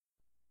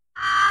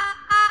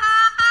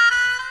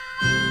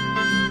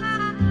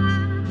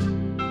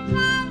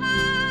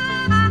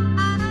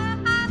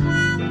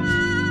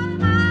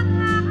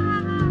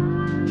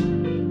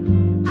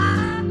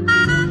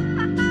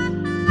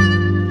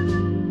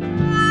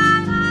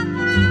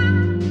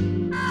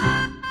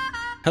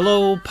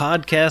Hello,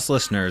 podcast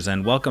listeners,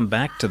 and welcome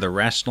back to the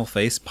Rational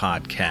Face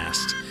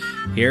Podcast.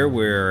 Here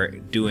we're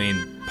doing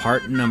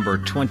part number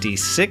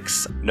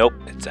 26. Nope,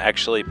 it's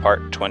actually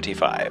part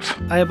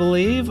 25. I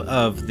believe,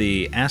 of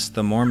the Ask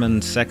the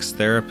Mormon Sex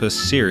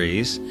Therapist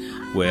series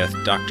with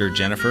Dr.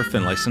 Jennifer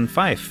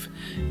Finlayson-Fife.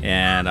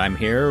 And I'm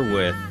here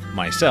with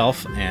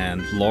myself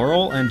and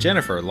Laurel and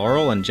Jennifer.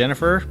 Laurel and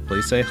Jennifer,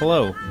 please say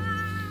hello.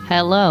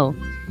 Hello.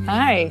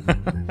 Hi.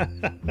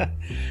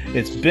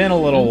 It's been a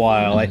little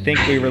while. I think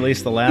we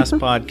released the last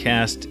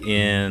podcast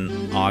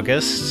in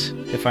August,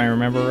 if I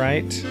remember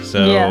right.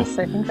 So yes,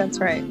 I think that's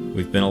right.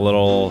 We've been a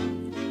little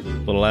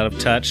out of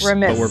touch,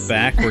 Remiss. But we're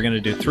back. We're going to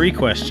do 3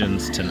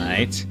 questions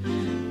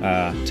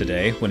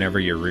today, whenever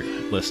you're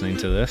listening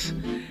to this.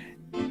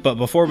 But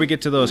before we get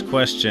to those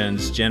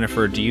questions,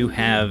 Jennifer, do you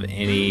have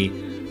any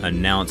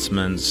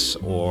announcements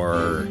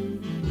or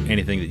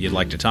anything that you'd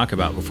like to talk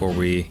about before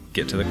we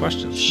get to the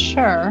questions?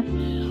 Sure.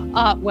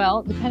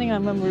 Well, depending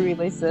on when we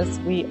release this,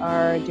 we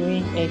are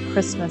doing a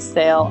Christmas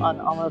sale on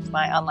all of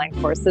my online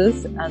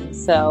courses. And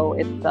so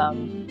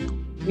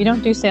we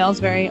don't do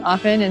sales very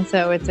often. And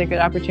so it's a good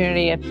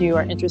opportunity if you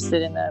are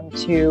interested in them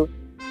to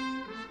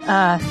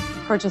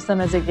purchase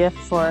them as a gift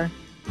for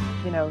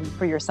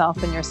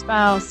yourself and your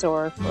spouse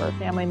or for a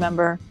family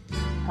member.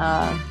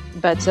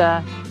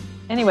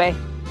 Anyway,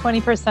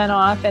 20%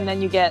 off, and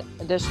then you get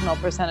additional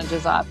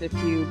percentages off if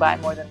you buy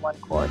more than one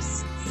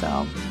course.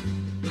 So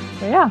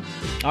yeah.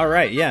 All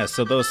right, yeah.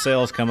 So those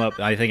sales come up.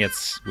 I think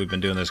we've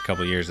been doing this a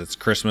couple of years. It's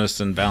Christmas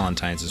and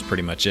Valentine's is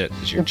pretty much it.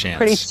 Is your chance.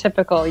 Pretty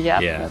typical, yeah.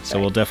 Yeah. So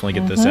we'll definitely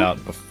get this out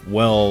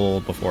well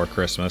before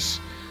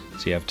Christmas,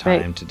 so you have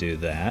time to do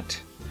that.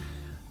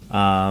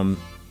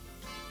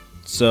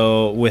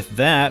 So with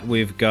that,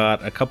 we've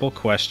got a couple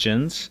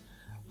questions.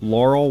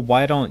 Laurel,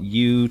 why don't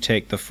you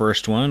take the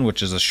first one,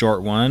 which is a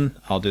short one?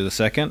 I'll do the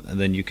second, and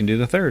then you can do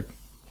the third.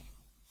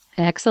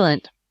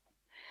 Excellent.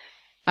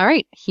 All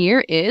right,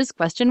 here is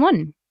question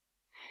 1.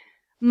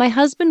 My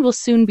husband will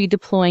soon be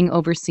deploying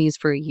overseas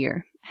for a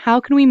year.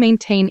 How can we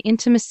maintain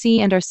intimacy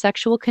and our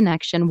sexual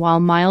connection while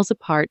miles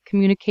apart,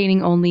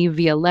 communicating only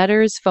via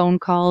letters, phone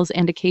calls,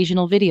 and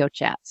occasional video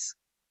chats?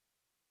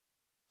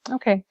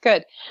 Okay,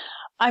 good.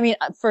 I mean,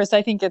 first,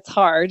 I think it's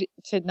hard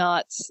to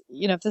not,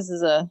 if this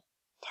is a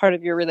part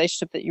of your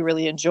relationship that you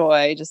really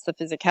enjoy, just the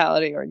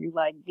physicality, or you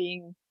like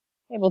being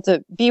able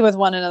to be with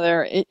one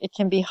another, it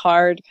can be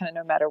hard kind of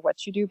no matter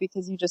what you do,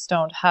 because you just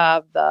don't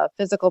have the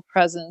physical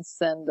presence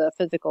and the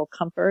physical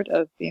comfort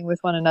of being with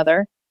one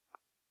another.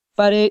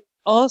 But it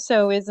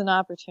also is an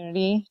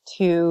opportunity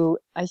to,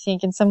 I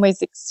think, in some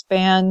ways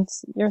expand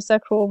your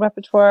sexual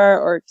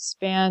repertoire or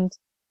expand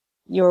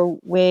your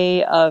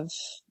way of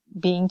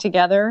being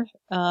together,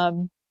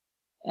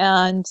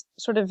 and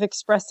sort of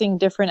expressing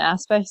different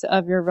aspects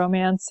of your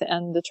romance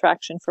and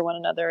attraction for one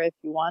another if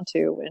you want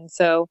to. And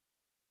so,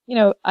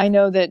 I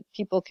know that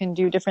people can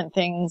do different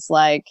things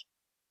like,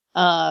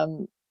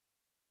 write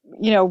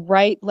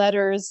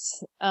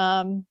letters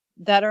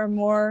that are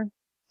more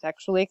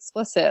sexually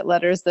explicit,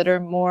 letters that are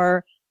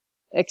more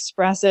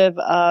expressive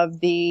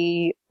of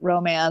the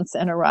romance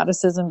and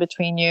eroticism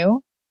between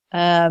you,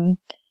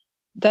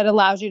 that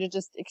allows you to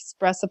just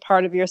express a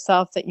part of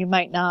yourself that you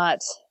might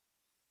not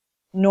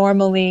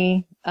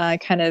normally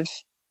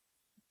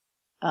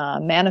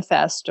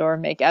manifest or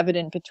make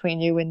evident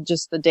between you in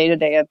just the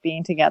day-to-day of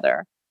being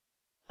together.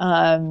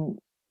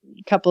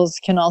 Couples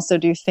can also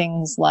do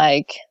things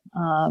like,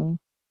 and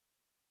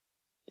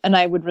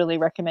I would really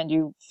recommend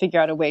you figure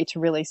out a way to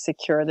really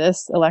secure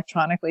this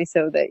electronically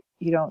so that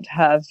you don't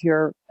have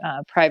your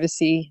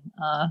privacy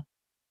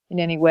in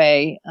any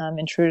way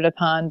intruded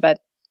upon. But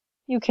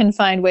you can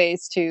find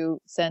ways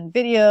to send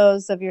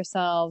videos of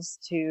yourselves,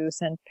 to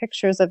send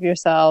pictures of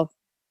yourself,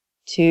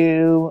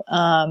 to,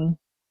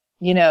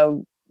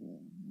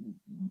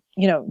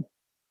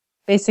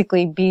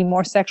 basically be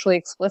more sexually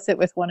explicit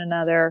with one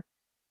another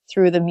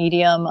through the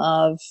medium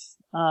of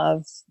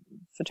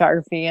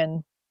photography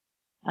and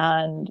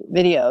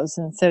videos.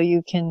 And so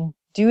you can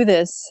do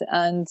this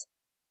and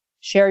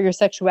share your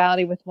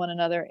sexuality with one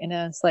another in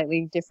a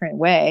slightly different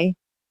way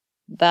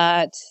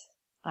that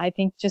I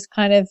think just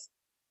kind of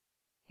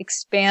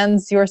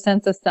expands your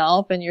sense of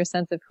self and your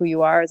sense of who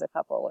you are as a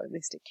couple, or at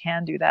least it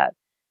can do that.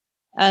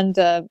 And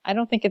I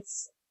don't think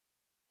it's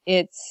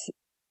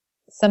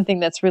something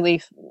that's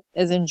really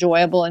as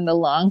enjoyable in the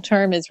long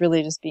term is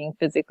really just being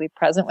physically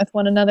present with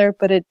one another.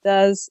 But it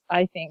does,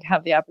 I think,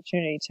 have the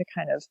opportunity to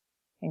kind of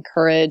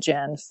encourage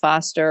and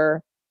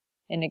foster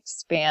and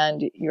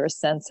expand your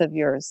sense of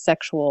your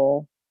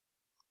sexual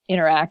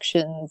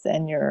interactions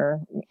and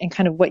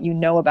kind of what you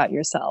know about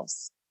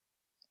yourselves.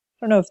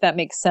 I don't know if that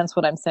makes sense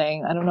what I'm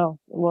saying. I don't know,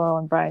 Laurel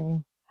and Brian,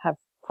 you have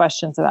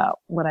questions about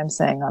what I'm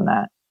saying on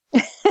that.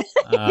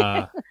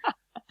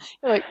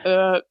 You're like,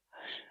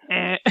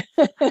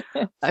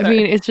 I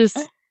mean, it's just,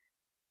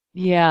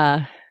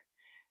 yeah.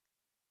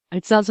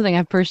 It's not something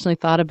I've personally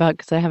thought about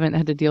because I haven't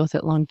had to deal with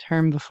it long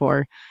term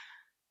before.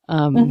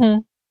 My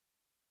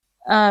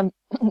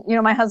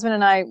husband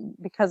and I,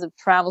 because of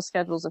travel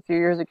schedules a few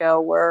years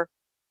ago, were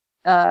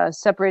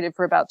separated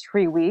for about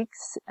 3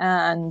 weeks.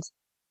 And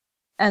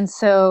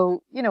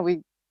so,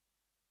 we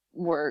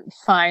were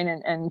fine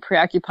and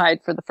preoccupied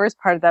for the first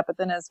part of that. But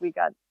then as we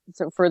got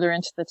so further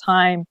into the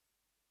time,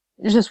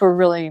 it just we're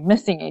really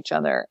missing each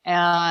other.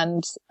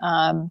 And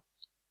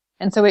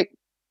so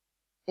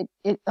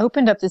it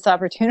opened up this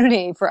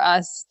opportunity for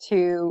us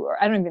to, or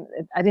I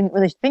didn't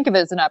really think of it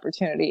as an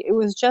opportunity. It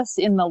was just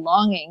in the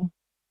longing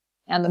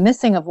and the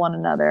missing of one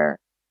another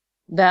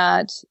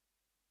that,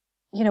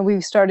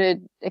 we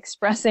started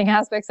expressing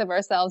aspects of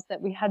ourselves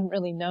that we hadn't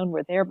really known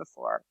were there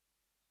before.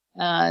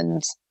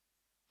 And,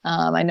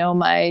 I know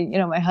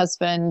my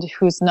husband,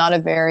 who's not a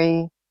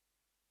very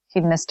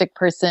hedonistic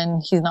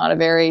person, he's not a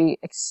very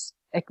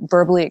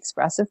verbally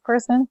expressive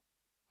person,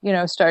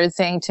 started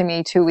saying to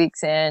me 2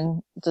 weeks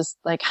in, just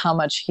like how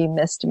much he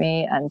missed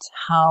me and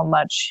how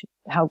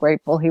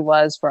grateful he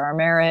was for our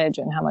marriage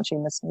and how much he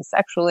missed me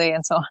sexually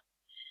and so on.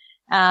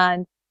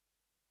 And,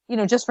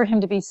 just for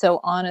him to be so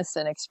honest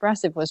and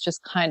expressive was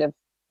just kind of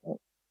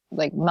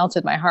like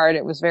melted my heart.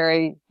 It was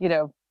very,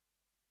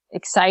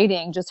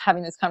 exciting just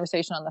having this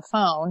conversation on the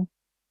phone.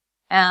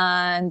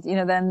 And,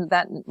 then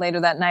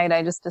later that night,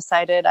 I just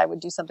decided I would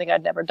do something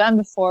I'd never done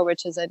before,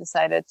 which is I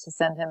decided to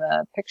send him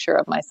a picture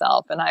of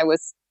myself. And I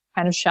was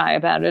kind of shy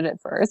about it at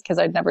first because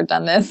I'd never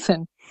done this.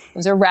 And it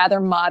was a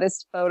rather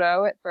modest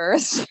photo at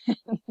first.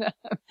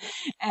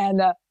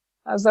 and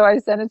so I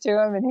sent it to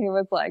him and he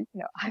was like,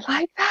 I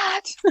like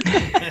that.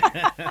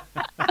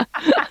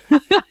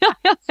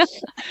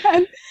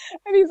 and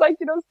he's like,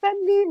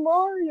 send me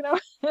more,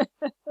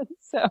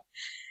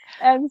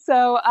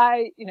 So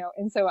I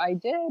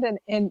did.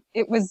 And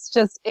it was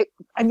just,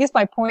 I guess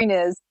my point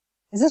is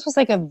this was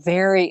like a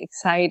very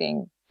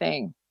exciting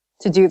thing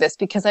to do this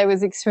because I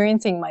was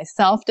experiencing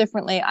myself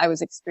differently. I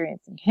was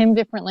experiencing him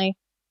differently.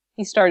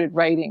 He started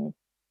writing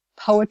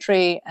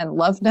poetry and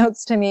love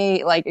notes to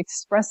me, like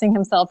expressing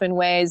himself in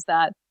ways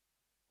that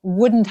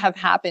wouldn't have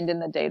happened in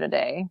the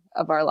day-to-day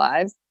of our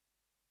lives.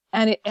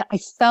 And I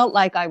felt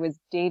like I was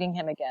dating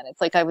him again.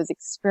 It's like I was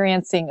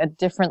experiencing a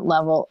different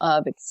level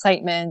of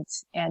excitement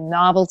and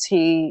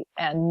novelty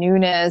and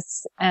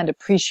newness and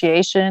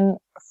appreciation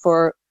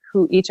for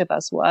who each of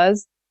us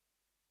was.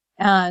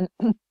 And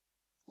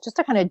just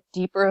a kind of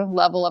deeper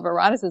level of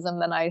eroticism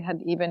than I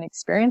had even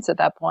experienced at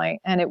that point.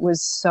 And it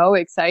was so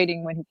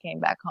exciting when he came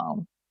back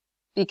home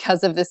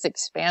because of this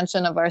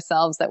expansion of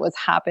ourselves that was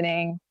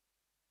happening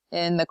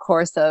in the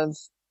course of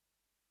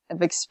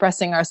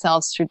expressing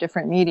ourselves through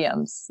different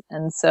mediums.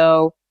 And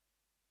so,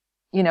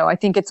 I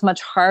think it's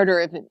much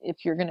harder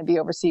if you're going to be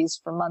overseas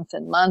for months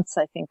and months.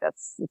 I think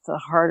it's a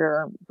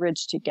harder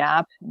bridge to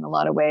gap in a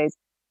lot of ways.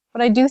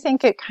 But I do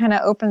think it kind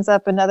of opens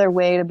up another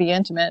way to be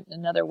intimate,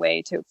 another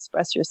way to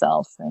express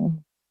yourself.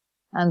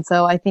 And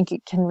so I think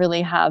it can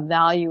really have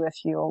value if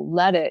you'll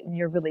let it and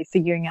you're really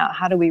figuring out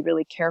how do we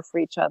really care for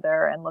each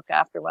other and look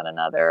after one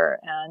another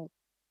and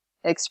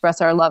express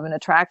our love and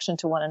attraction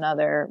to one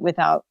another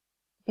without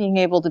being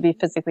able to be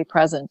physically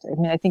present. I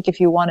mean, I think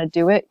if you want to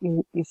do it,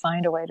 you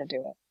find a way to do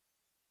it.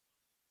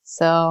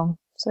 So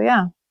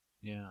yeah.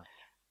 Yeah.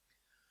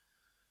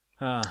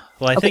 Well,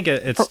 I think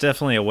it's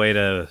definitely a way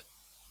to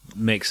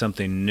make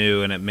something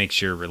new, and it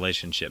makes your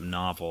relationship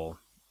novel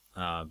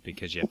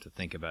because you have to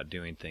think about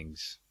doing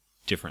things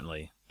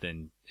differently.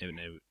 Then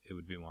it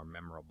would be more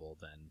memorable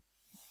than.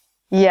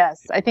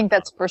 Yes, I think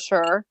that's for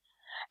sure.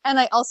 And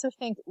I also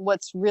think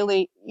what's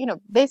really,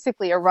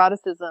 basically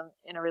eroticism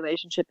in a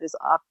relationship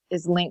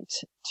is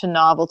linked to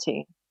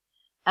novelty.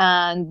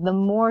 And the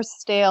more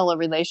stale a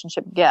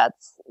relationship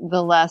gets,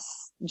 the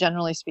less,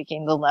 generally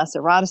speaking, the less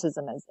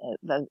eroticism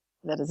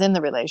that is in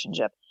the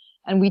relationship.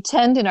 And we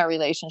tend in our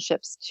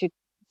relationships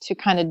to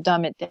kind of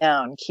dumb it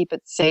down, keep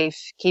it safe,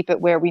 keep it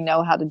where we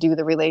know how to do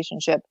the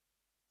relationship,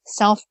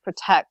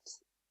 self-protect.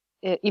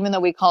 Even though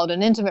we call it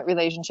an intimate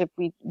relationship,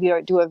 we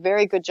do a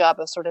very good job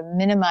of sort of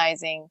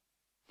minimizing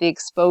the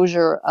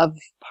exposure of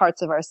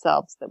parts of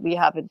ourselves that we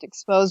haven't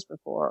exposed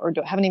before or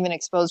haven't even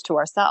exposed to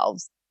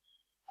ourselves.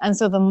 And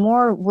so the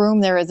more room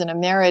there is in a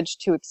marriage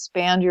to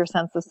expand your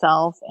sense of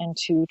self and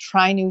to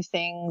try new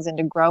things and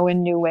to grow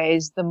in new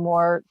ways, the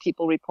more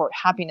people report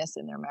happiness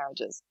in their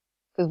marriages.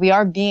 Because we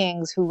are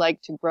beings who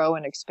like to grow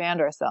and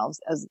expand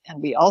ourselves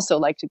and we also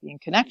like to be in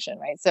connection,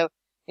 right? So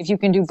if you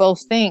can do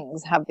both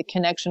things, have the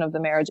connection of the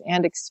marriage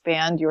and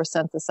expand your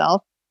sense of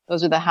self,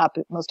 those are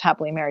the most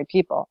happily married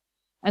people.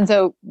 And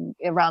so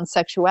around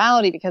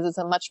sexuality, because it's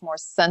a much more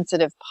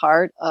sensitive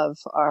part of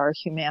our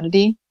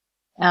humanity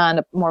and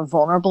a more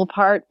vulnerable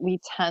part, we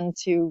tend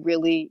to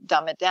really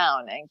dumb it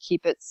down and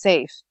keep it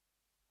safe.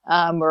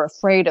 We're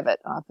afraid of it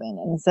often.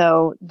 And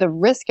so the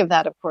risk of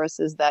that, of course,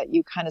 is that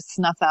you kind of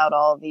snuff out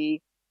all the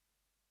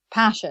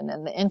passion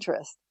and the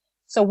interest.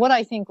 So what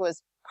I think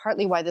was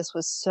partly why this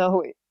was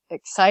so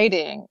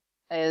exciting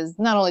is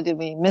not only did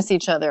we miss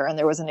each other and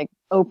there was an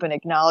open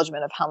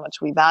acknowledgement of how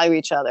much we value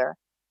each other,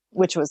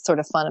 which was sort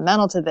of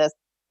fundamental to this,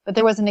 but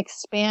there was an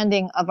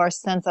expanding of our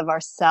sense of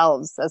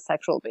ourselves as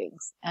sexual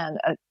beings and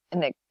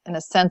in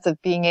a sense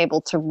of being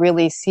able to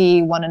really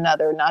see one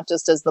another, not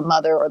just as the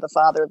mother or the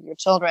father of your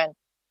children,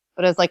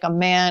 but as like a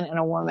man and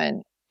a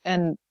woman,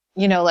 and,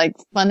 you know, like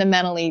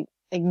fundamentally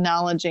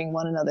acknowledging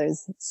one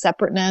another's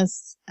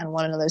separateness and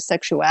one another's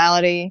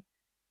sexuality.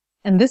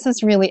 And this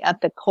is really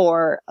at the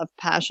core of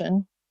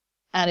passion.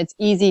 And it's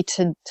easy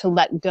to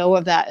let go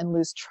of that and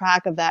lose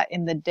track of that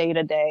in the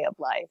day-to-day of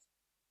life.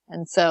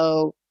 And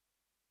so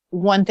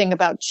one thing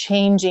about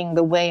changing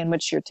the way in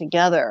which you're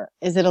together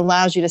is it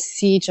allows you to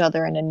see each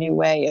other in a new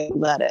way.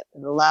 It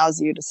allows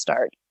you to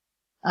start,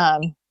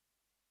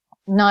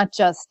 not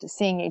just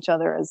seeing each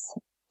other as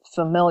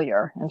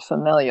familiar and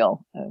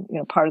familial, you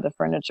know, part of the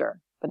furniture,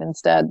 but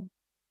instead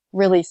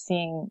really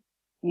seeing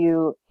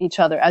each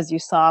other as you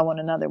saw one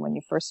another when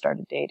you first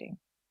started dating.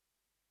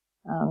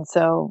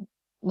 So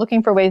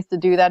looking for ways to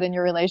do that in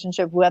your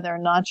relationship, whether or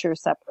not you're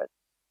separate,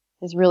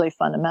 is really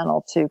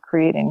fundamental to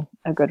creating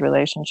a good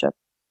relationship,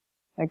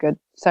 a good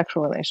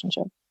sexual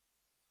relationship.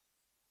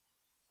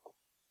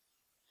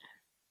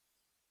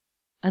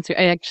 That's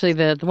actually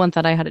the one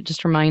thought I had. It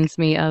just reminds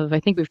me of, I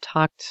think we've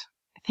talked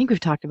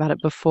about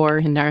it before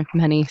in our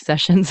many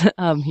sessions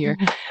here,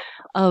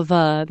 of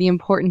the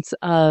importance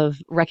of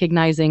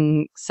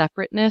recognizing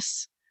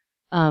separateness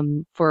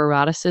for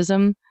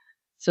eroticism,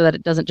 so that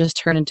it doesn't just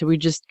turn into, we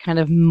just kind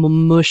of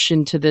mush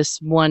into this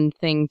one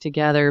thing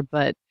together,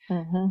 but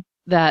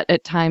that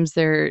at times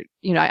there,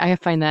 you know, I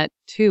find that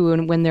too,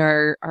 and when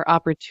there are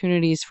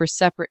opportunities for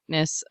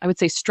separateness, I would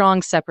say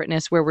strong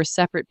separateness, where we're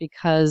separate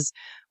because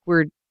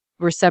we're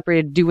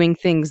separated doing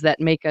things that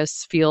make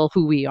us feel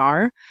who we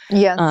are.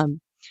 Yes.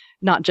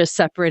 Not just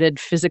separated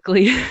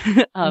physically.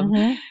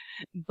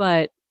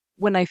 But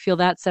when I feel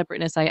that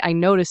separateness, I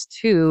notice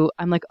too,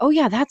 I'm like, oh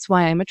yeah, that's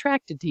why I'm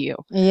attracted to you.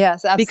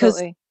 Yes, absolutely.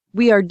 Because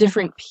we are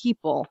different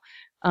people.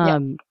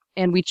 And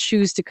we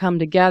choose to come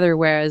together.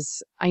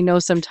 Whereas I know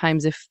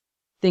sometimes if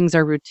things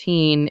are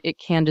routine, it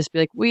can just be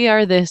like, we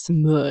are this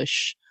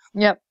mush.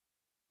 Yep.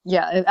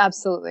 Yeah,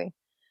 absolutely.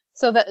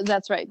 So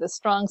that's right. The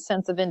strong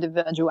sense of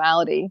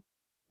individuality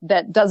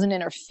that doesn't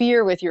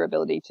interfere with your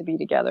ability to be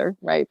together,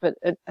 right? But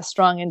a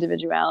strong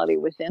individuality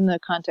within the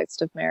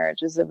context of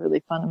marriage is a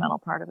really fundamental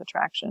part of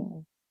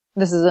attraction.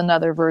 This is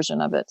another version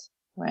of it,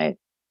 right?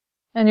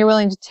 And you're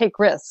willing to take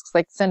risks,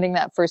 like sending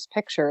that first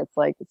picture. It's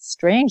like, it's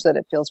strange that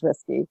it feels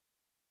risky.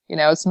 You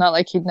know, it's not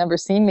like he'd never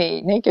seen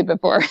me naked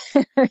before,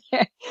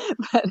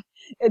 but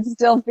it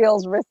still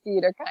feels risky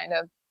to kind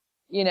of,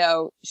 you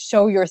know,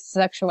 show your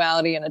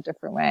sexuality in a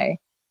different way.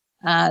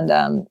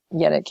 And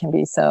yet it can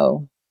be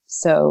so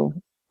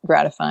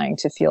gratifying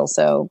to feel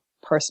so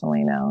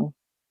personally known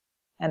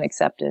and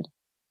accepted.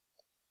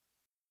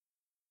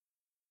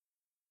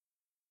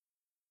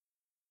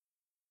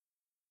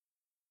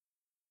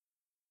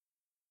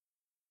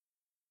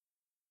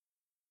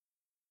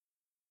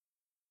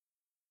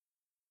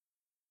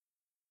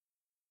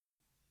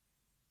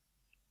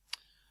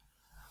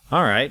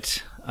 All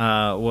right.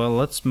 Well,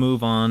 let's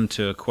move on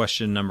to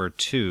question number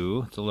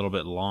 2. It's a little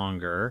bit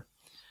longer.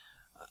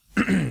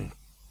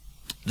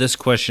 This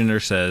questioner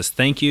says,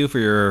 thank you for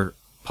your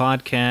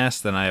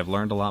podcast, and I have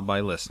learned a lot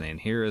by listening.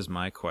 Here is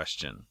my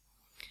question.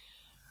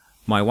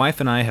 My wife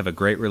and I have a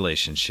great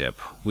relationship.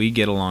 We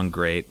get along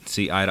great,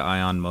 see eye to eye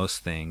on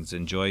most things,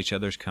 enjoy each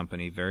other's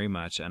company very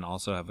much, and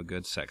also have a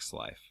good sex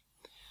life.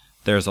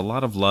 There is a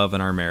lot of love in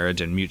our marriage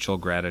and mutual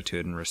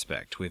gratitude and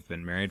respect. We've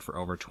been married for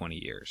over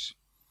 20 years.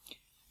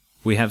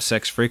 We have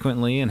sex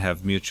frequently and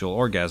have mutual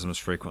orgasms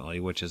frequently,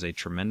 which is a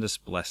tremendous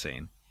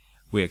blessing.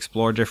 We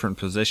explore different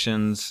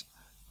positions,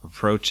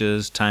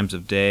 approaches, times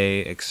of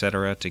day,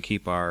 etc. to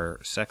keep our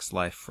sex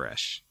life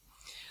fresh.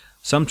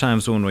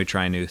 Sometimes when we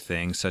try new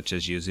things, such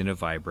as using a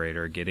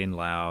vibrator, getting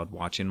loud,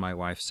 watching my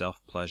wife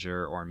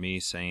self-pleasure, or me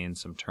saying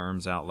some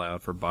terms out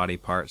loud for body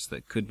parts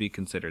that could be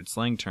considered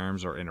slang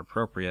terms or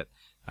inappropriate,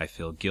 I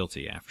feel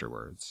guilty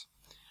afterwards.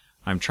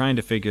 I'm trying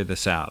to figure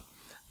this out.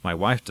 My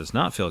wife does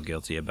not feel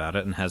guilty about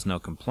it and has no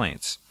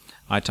complaints.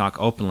 I talk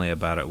openly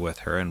about it with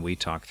her and we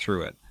talk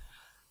through it.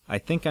 I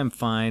think I'm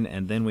fine,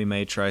 and then we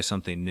may try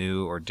something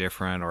new or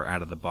different or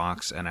out of the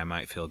box, and I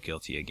might feel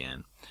guilty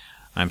again.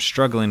 I'm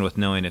struggling with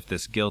knowing if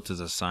this guilt is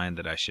a sign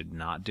that I should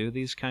not do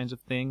these kinds of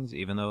things,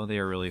 even though they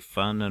are really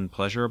fun and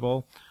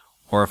pleasurable,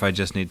 or if I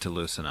just need to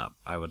loosen up.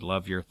 I would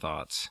love your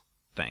thoughts.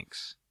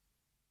 Thanks.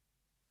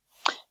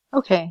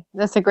 Okay,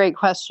 that's a great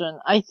question.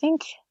 I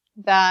think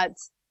that,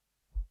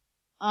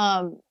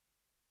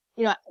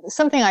 you know,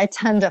 something I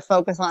tend to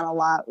focus on a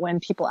lot when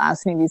people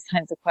ask me these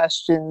kinds of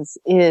questions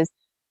is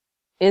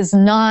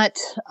not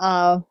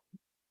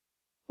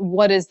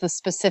what is the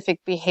specific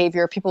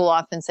behavior. People will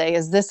often say,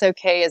 is this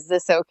okay? Is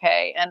this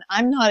okay? And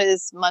I'm not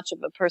as much of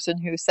a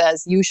person who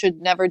says you should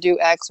never do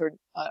X or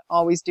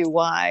always do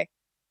Y.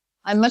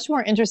 I'm much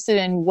more interested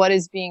in what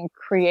is being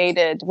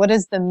created. What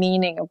is the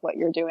meaning of what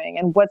you're doing,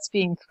 and what's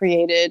being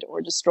created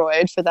or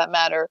destroyed, for that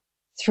matter,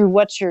 through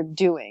what you're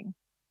doing.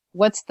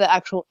 What's the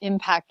actual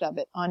impact of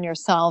it on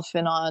yourself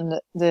and on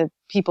the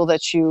people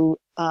that you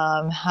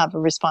have a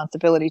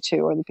responsibility to,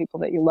 or the people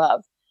that you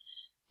love?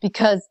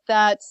 Because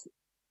that's,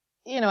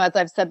 you know, as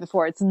I've said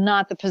before, it's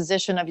not the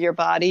position of your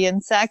body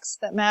in sex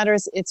that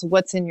matters. It's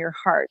what's in your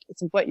heart.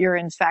 It's what you're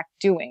in fact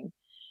doing.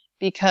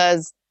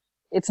 Because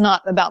it's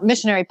not about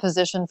missionary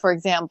position, for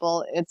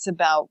example. It's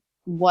about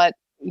what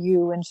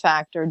you, in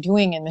fact, are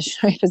doing in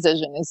missionary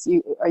position.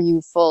 Are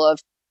you full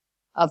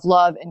of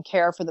love and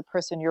care for the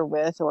person you're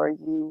with, or are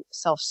you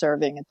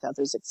self-serving at the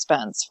other's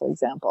expense, for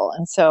example?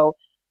 And so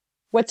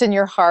what's in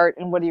your heart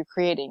and what are you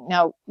creating?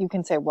 Now, you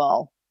can say,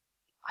 well,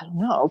 I don't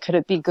know, could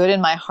it be good in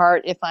my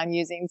heart if I'm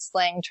using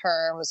slang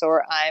terms,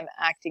 or I'm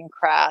acting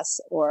crass,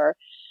 or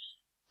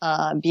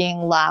being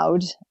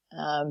loud?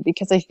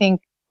 Because I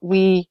think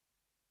we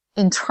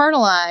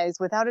internalize,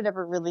 without it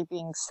ever really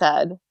being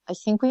said, I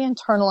think we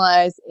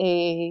internalize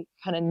a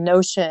kind of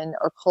notion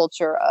or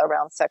culture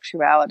around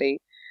sexuality,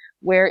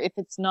 where if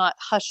it's not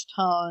hushed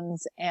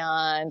tones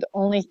and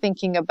only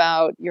thinking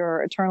about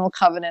your eternal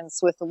covenants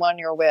with the one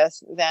you're with,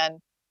 then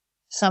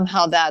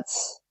somehow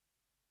that's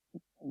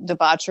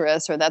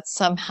debaucherous, or that's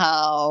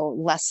somehow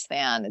less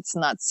than. It's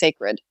not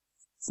sacred.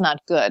 It's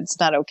not good. It's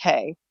not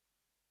okay.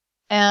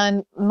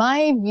 And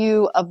my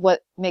view of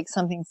what makes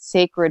something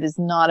sacred is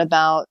not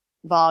about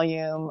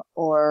volume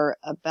or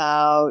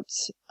about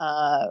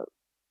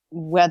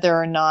whether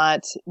or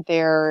not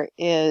there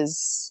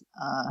is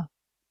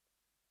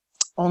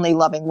only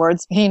loving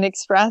words being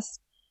expressed.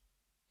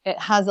 It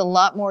has a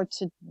lot more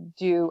to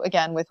do,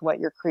 again, with what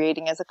you're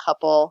creating as a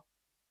couple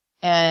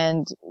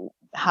and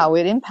how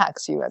it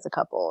impacts you as a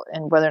couple,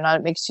 and whether or not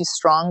it makes you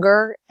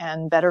stronger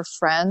and better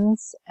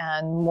friends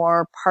and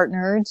more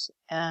partnered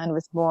and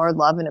with more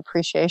love and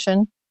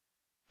appreciation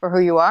for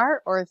who you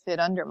are, or if it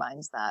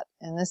undermines that.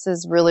 And this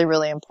is really,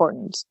 really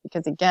important,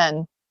 because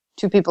again,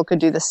 two people could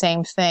do the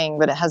same thing,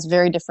 but it has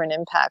very different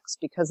impacts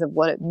because of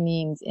what it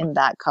means in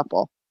that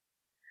couple.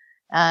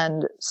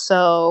 And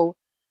so,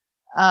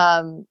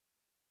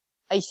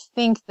 I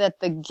think that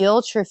the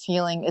guilt you're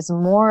feeling is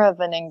more of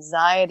an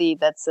anxiety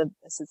it's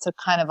a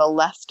kind of a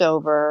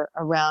leftover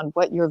around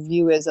what your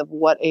view is of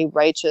what a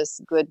righteous,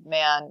 good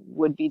man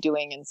would be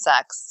doing in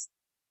sex,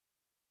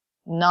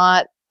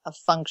 not a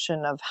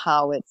function of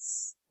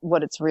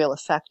what its real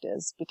effect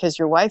is. Because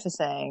your wife is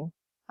saying,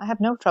 I have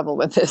no trouble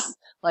with this.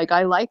 Like,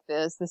 I like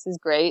this. This is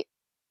great.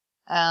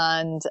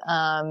 And,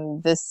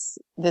 this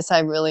I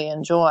really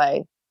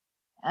enjoy.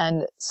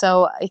 And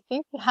so I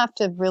think you have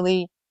to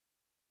really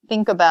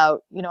think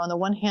about, on the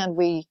one hand,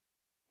 we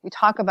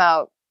talk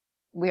about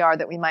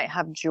that we might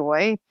have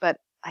joy, but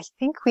I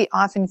think we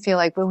often feel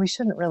like, well, we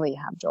shouldn't really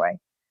have joy.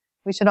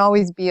 We should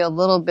always be a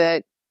little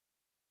bit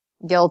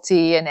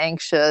guilty and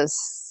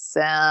anxious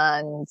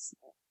and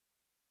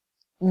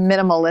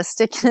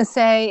minimalistic,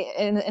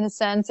 in a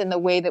sense, in the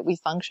way that we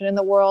function in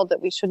the world,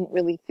 that we shouldn't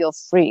really feel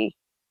free.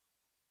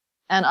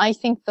 And I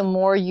think the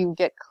more you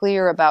get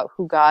clear about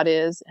who God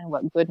is and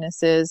what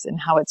goodness is and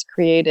how it's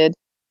created,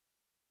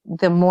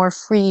 the more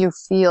free you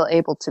feel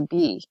able to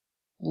be.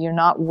 You're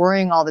not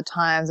worrying all the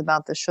times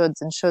about the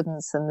shoulds and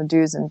shouldn'ts and the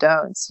do's and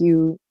don'ts.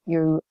 You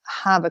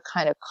have a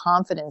kind of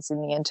confidence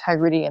in the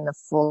integrity and the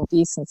full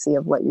decency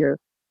of what you're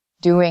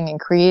doing and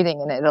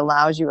creating, and it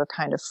allows you a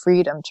kind of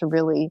freedom to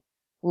really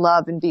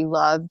love and be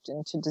loved,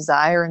 and to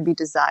desire and be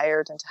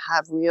desired, and to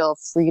have real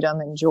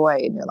freedom and joy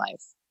in your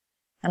life.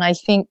 And I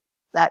think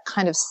that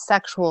kind of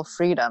sexual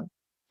freedom,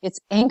 it's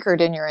anchored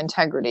in your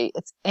integrity.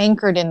 It's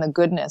anchored in the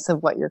goodness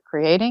of what you're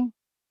creating,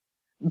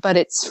 but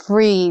it's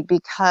free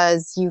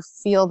because you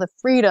feel the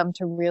freedom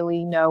to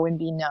really know and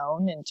be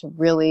known, and to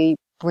really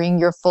bring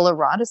your full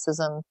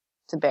eroticism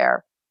to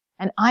bear.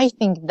 And I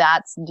think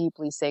that's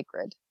deeply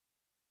sacred.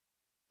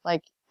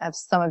 Like,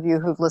 as some of you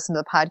who've listened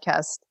to the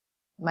podcast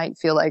might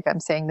feel like I'm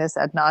saying this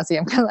ad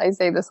nauseum, because I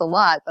say this a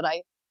lot, but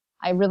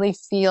I really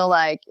feel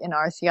like in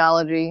our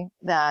theology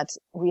that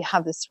we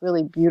have this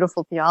really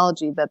beautiful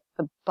theology that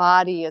the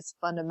body is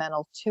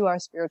fundamental to our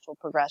spiritual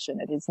progression.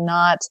 It is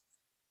not,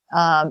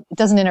 it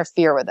doesn't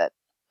interfere with it.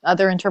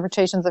 Other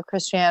interpretations of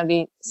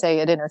Christianity say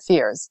it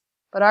interferes,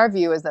 but our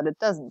view is that it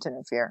doesn't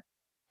interfere.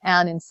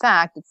 And in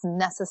fact, it's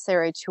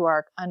necessary to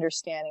our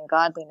understanding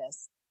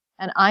godliness.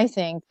 And I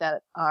think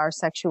that our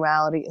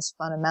sexuality is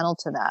fundamental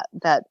to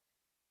that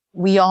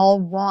we all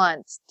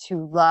want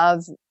to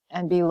love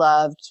and be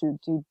loved,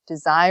 to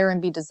desire and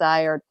be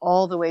desired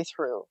all the way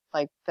through,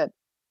 like that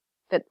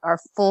our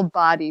full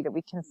body, that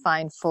we can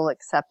find full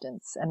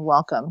acceptance and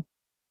welcome.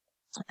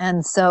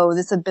 And so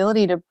this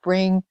ability to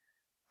bring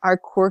our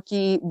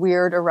quirky,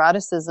 weird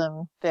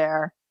eroticism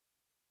there,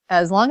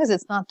 as long as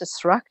it's not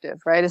destructive,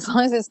 right? As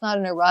long as it's not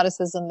an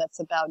eroticism that's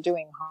about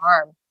doing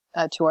harm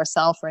to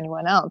ourselves or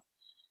anyone else,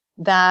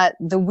 that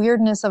the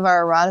weirdness of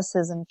our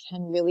eroticism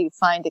can really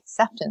find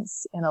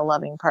acceptance in a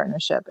loving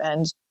partnership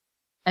and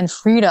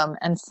freedom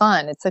and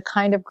fun. It's a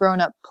kind of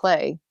grown-up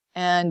play,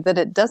 and that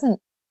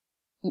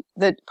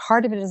that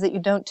part of it is that you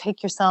don't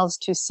take yourselves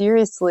too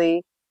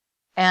seriously,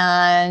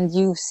 and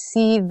you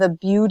see the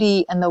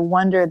beauty and the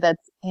wonder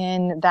that's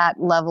in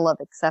that level of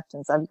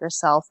acceptance of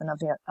yourself and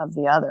of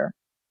the other.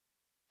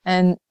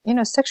 And,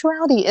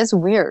 sexuality is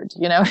weird,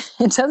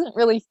 it doesn't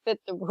really fit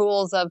the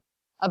rules of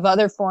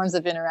other forms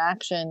of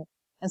interaction.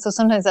 And so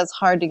sometimes that's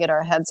hard to get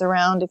our heads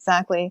around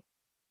exactly.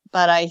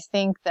 But I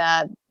think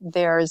that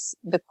there's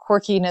the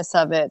quirkiness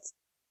of it,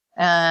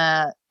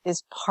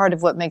 is part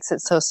of what makes it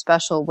so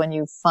special when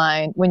you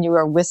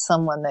are with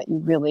someone that you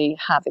really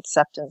have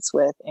acceptance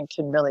with and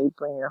can really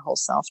bring your whole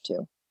self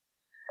to.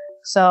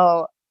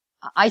 So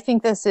I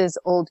think this is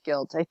old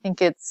guilt. I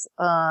think it's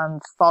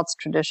false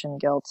tradition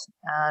guilt.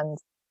 And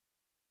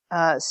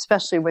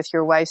especially with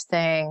your wife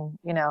saying,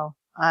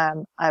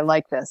 I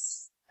like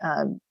this.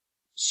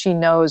 She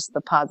knows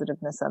the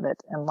positiveness of it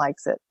and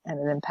likes it, and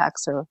it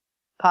impacts her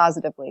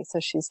positively. So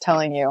she's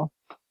telling you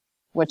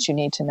what you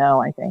need to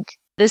know, I think.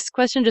 This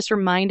question just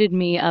reminded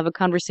me of a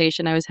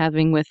conversation I was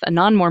having with a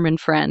non-Mormon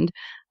friend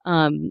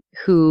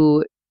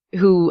who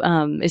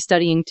is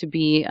studying to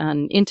be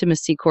an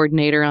intimacy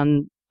coordinator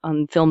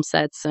on film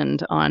sets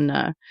and on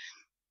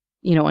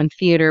on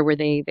theater, where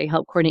they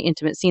help coordinate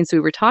intimate scenes. So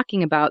we were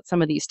talking about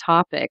some of these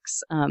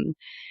topics,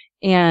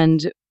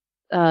 and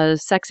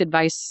sex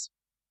advice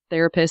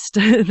therapist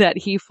that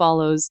he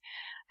follows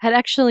had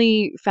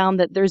actually found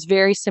that there's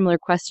very similar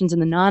questions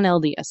in the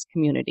non-LDS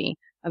community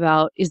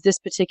about, is this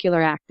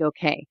particular act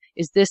okay?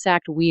 Is this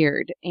act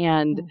weird?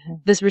 And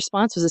this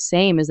response was the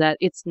same, is that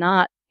it's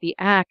not the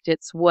act,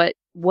 it's what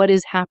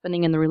is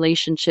happening in the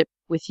relationship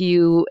with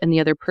you and the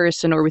other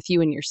person, or with you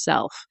and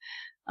yourself.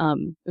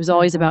 It was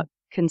always about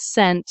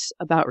consent,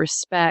 about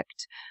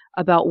respect,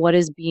 about what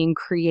is being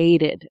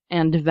created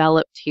and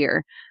developed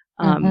here.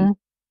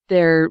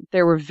 There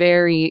were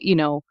very,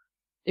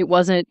 it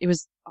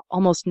was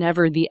almost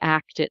never the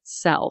act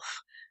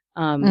itself.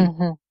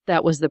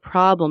 That was the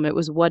problem. It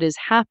was what is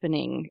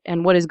happening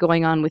and what is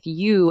going on with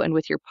you and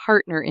with your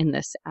partner in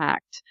this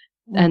act.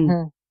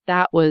 And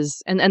that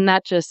was, and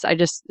that just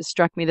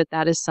struck me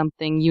that is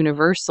something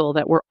universal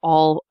that we're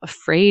all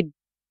afraid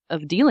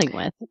of dealing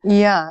with.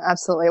 Yeah,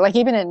 absolutely. Like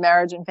even in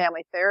marriage and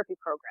family therapy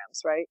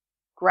programs, right?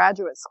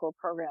 Graduate school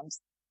programs,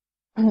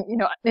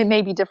 they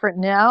may be different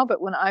now,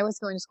 but when I was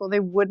going to school, they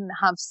wouldn't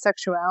have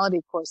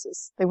sexuality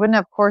courses. They wouldn't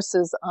have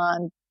courses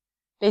on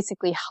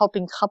basically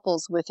helping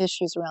couples with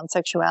issues around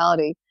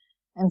sexuality.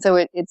 And so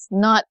it's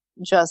not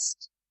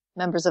just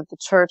members of the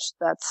church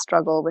that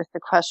struggle with the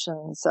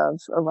questions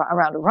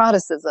around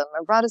eroticism.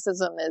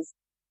 Eroticism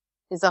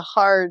is a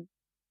hard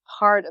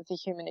part of the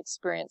human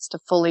experience to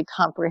fully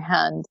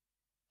comprehend.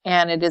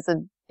 And it is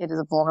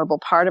a vulnerable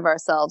part of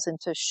ourselves, and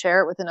to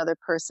share it with another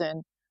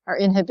person, our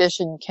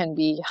inhibition can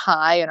be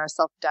high and our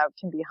self-doubt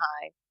can be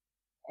high.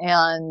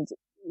 And,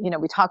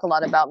 we talk a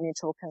lot about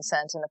mutual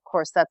consent, and of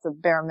course that's a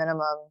bare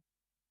minimum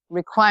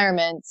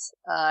requirement,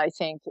 I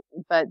think.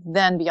 But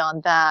then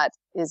beyond that,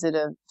 is it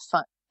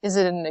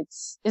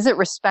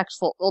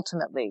respectful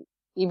ultimately,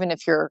 even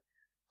if you're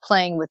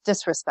playing with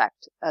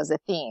disrespect as a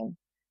theme?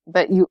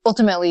 But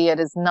ultimately it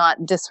is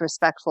not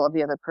disrespectful of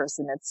the other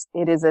person.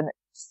 It is a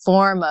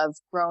form of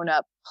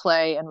grown-up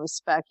play and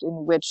respect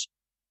in which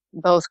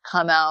both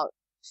come out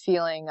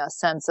feeling a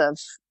sense of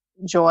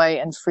joy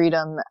and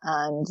freedom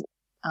and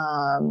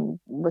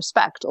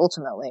respect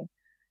ultimately.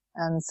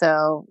 And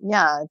so,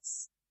 yeah,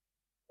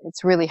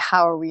 it's really,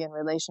 how are we in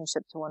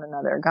relationship to one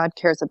another? God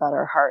cares about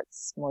our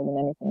hearts more than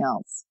anything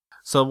else.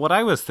 So what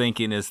I was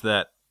thinking is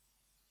that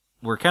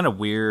we're kind of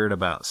weird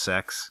about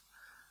sex.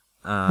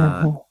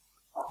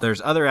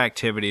 There's other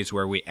activities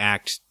where we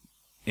act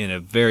in a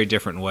very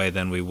different way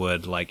than we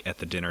would like at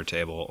the dinner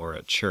table or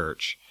at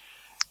church.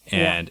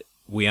 And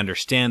we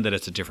understand that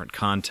it's a different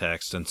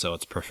context, and so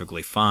it's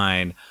perfectly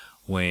fine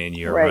when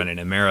you're running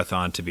a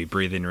marathon to be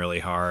breathing really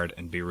hard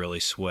and be really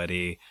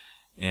sweaty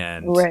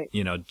and,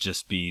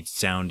 just be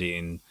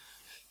sounding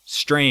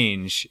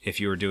strange if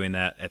you were doing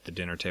that at the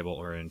dinner table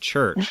or in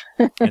church.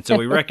 And so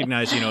we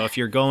recognize, if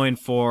you're going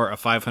for a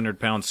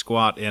 500-pound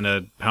squat in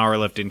a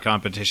powerlifting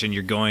competition,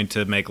 you're going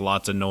to make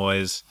lots of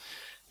noise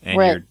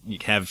and you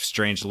have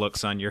strange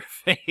looks on your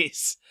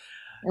face.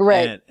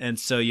 Right. And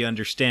so you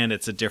understand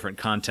it's a different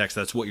context.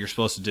 That's what you're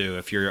supposed to do.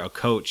 If you're a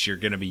coach, you're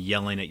going to be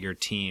yelling at your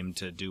team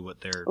to do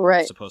what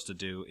they're supposed to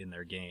do in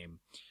their game.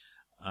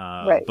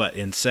 But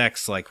in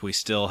sex, like, we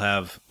still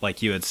have,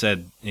 like you had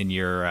said in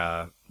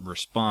your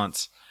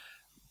response,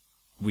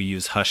 we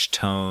use hushed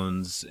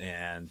tones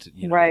and,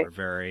 we're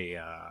very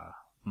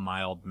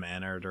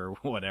mild-mannered or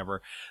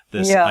whatever.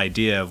 This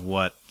idea of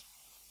what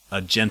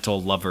a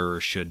gentle lover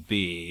should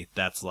be,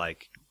 that's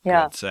like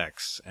good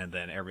sex. And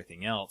then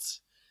everything else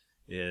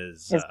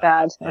is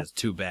bad. It's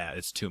too bad.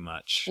 It's too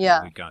much.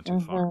 Yeah. We've gone too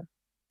far.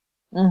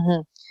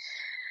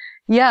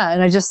 Yeah,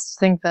 and I just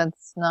think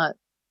that's not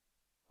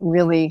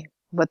really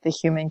what the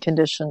human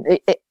condition.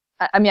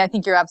 I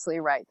think you're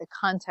absolutely right. The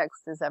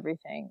context is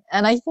everything.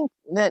 And I think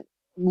that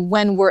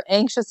when we're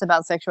anxious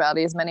about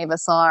sexuality, as many of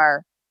us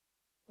are,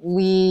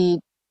 we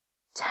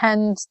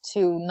tend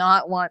to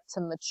not want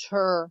to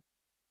mature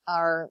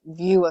our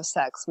view of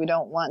sex. We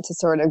don't want to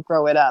sort of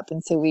grow it up.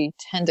 And so we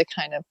tend to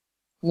kind of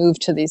move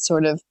to these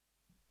sort of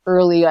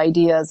early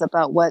ideas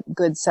about what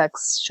good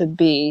sex should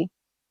be,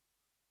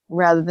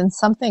 rather than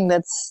something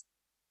that's,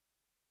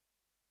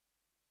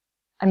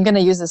 I'm going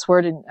to use this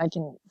word and I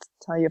can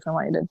tell you if I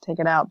want you to take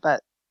it out,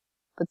 but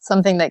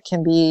something that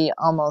can be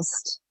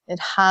almost, it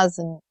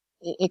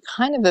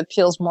kind of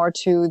appeals more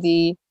to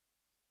the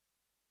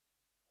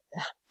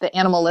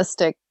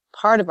animalistic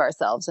part of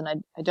ourselves. And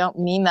I don't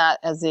mean that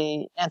as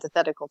a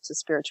antithetical to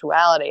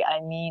spirituality. I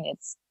mean,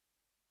 it's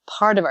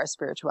part of our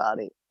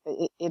spirituality.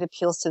 It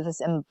appeals to this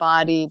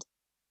embodied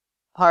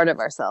part of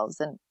ourselves.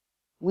 And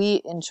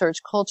we in church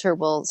culture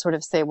will sort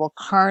of say, well,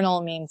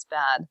 carnal means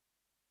bad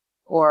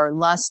or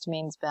lust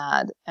means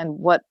bad. And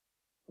what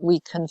we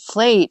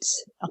conflate,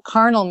 a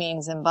carnal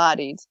means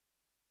embodied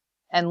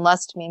and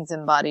lust means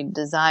embodied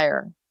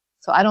desire.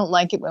 So I don't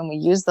like it when we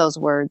use those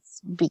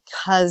words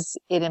because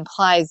it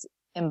implies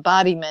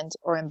embodiment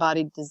or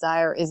embodied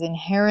desire is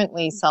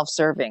inherently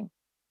self-serving.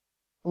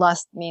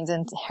 Lust means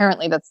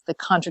inherently, that's the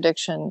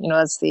contradiction,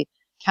 that's the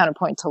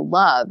counterpoint to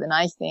love. And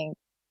I think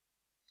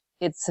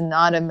it's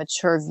not a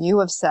mature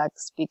view of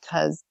sex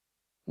because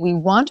we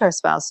want our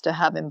spouse to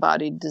have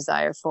embodied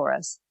desire for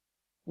us.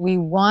 We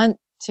want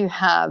to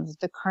have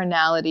the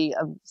carnality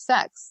of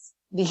sex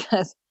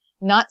because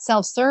not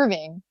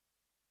self-serving,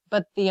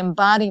 but the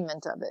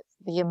embodiment of it,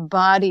 the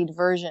embodied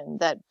version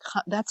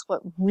that's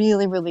what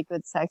really, really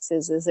good sex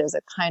is there's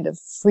a kind of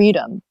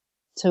freedom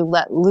to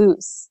let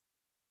loose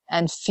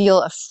and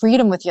feel a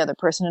freedom with the other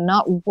person and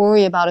not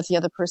worry about if the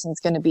other person's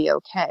going to be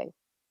okay.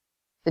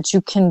 That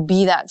you can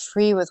be that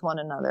free with one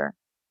another.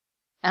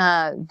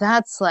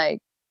 That's like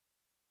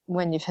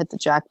when you've hit the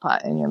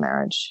jackpot in your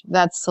marriage.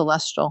 That's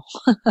celestial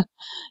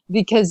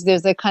because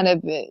there's a kind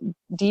of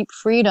deep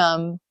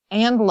freedom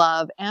and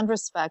love and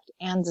respect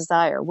and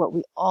desire, what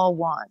we all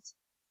want.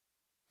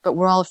 But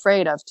we're all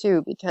afraid of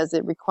too, because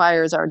it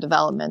requires our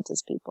development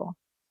as people.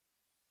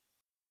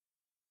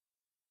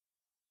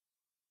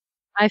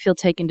 I feel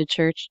taken to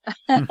church.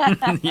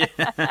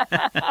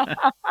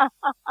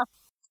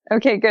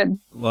 Okay, good.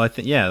 Well, I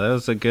think, that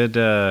was a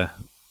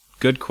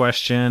good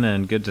question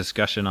and good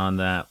discussion on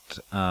that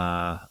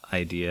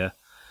idea.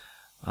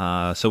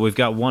 So we've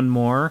got one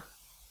more,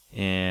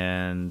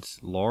 and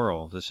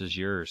Laurel, this is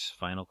yours.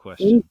 Final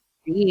question.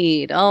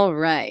 Indeed. All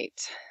right.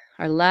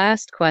 Our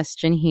last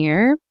question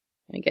here.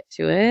 Let me get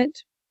to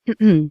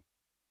it.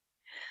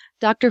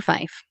 Dr.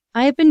 Fife,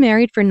 I have been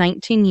married for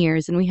 19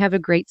 years and we have a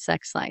great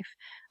sex life.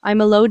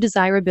 I'm a low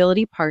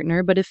desirability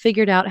partner, but have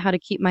figured out how to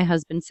keep my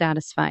husband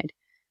satisfied.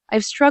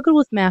 I've struggled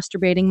with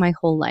masturbating my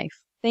whole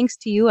life. Thanks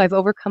to you, I've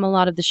overcome a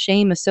lot of the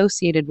shame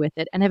associated with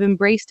it and have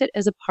embraced it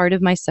as a part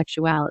of my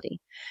sexuality.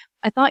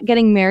 I thought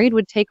getting married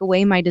would take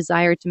away my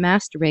desire to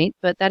masturbate,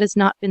 but that has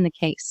not been the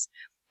case.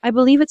 I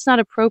believe it's not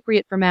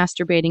appropriate for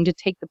masturbating to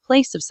take the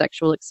place of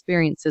sexual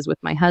experiences with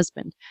my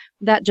husband.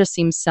 That just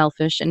seems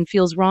selfish and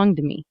feels wrong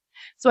to me.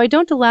 So I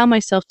don't allow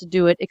myself to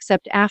do it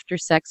except after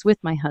sex with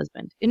my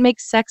husband. It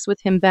makes sex with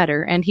him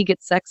better, and he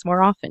gets sex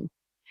more often.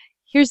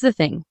 Here's the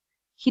thing.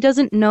 He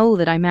doesn't know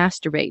that I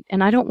masturbate,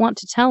 and I don't want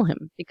to tell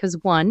him because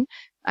 1,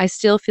 I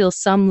still feel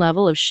some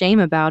level of shame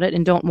about it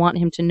and don't want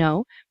him to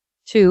know.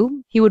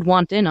 2, he would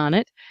want in on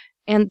it.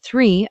 And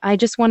 3, I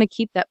just want to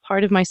keep that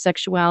part of my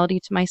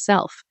sexuality to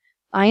myself.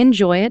 I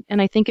enjoy it,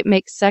 and I think it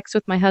makes sex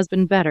with my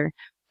husband better.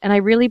 And I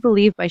really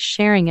believe by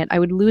sharing it, I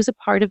would lose a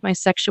part of my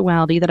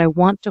sexuality that I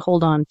want to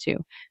hold on to.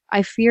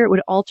 I fear it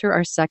would alter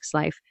our sex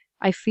life.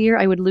 I fear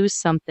I would lose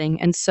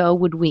something, and so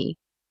would we.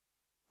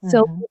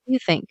 So what do you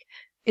think?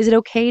 Is it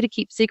okay to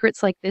keep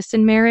secrets like this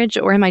in marriage,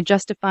 or am I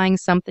justifying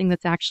something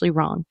that's actually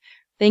wrong?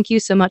 Thank you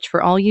so much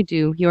for all you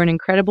do. You're an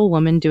incredible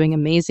woman doing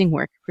amazing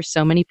work for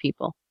so many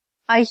people.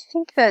 I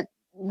think that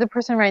the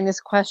person writing this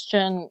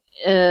question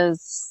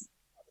is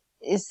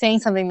saying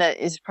something that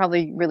is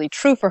probably really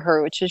true for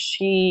her, which is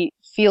she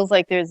feels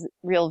like there's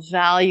real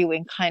value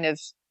in kind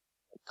of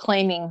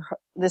claiming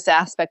this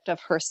aspect of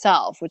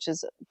herself, which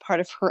is part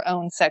of her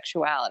own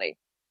sexuality.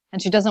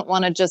 And she doesn't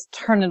want to just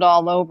turn it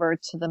all over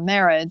to the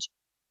marriage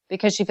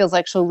because she feels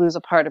like she'll lose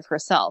a part of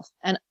herself.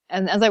 And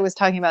as I was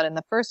talking about in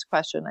the first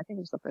question, I think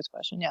it was the first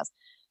question, yes,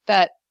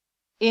 that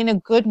in a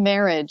good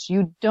marriage,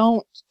 you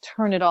don't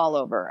turn it all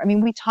over. I mean,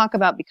 we talk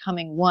about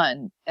becoming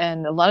one,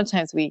 and a lot of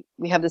times we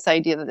have this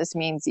idea that this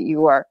means that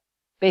you are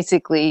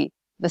basically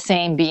the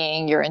same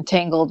being, you're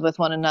entangled with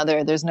one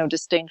another, there's no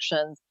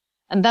distinctions.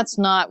 And that's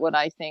not what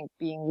I think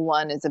being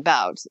one is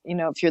about.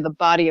 If you're the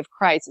body of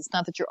Christ, it's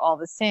not that you're all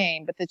the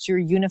same, but that you're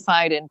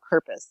unified in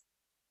purpose.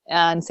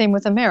 And same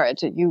with a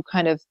marriage,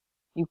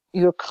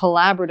 you're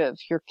collaborative,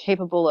 you're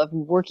capable of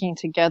working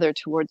together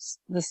towards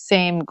the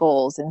same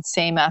goals and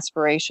same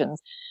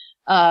aspirations,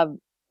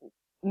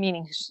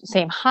 meaning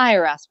same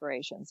higher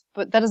aspirations.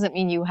 But that doesn't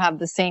mean you have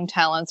the same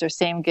talents or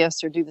same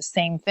gifts or do the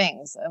same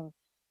things.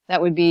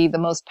 That would be the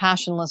most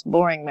passionless,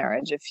 boring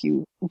marriage if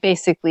you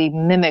basically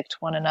mimicked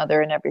one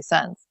another in every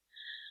sense.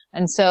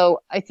 And so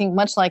I think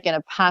much like in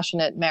a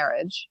passionate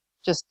marriage,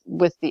 just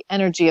with the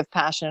energy of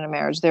passion in a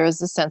marriage, there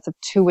is a sense of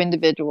two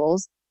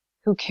individuals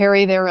who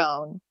carry their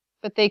own,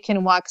 but they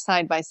can walk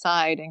side by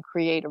side and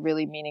create a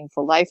really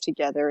meaningful life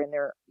together, and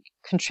they're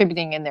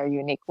contributing in their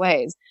unique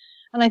ways.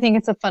 And I think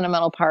it's a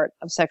fundamental part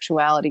of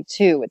sexuality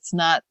too. It's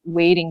not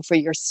waiting for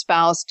your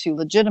spouse to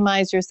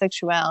legitimize your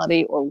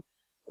sexuality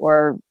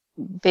or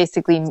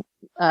basically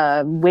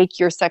wake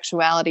your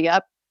sexuality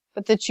up,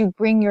 but that you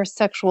bring your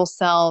sexual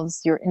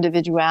selves, your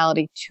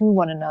individuality to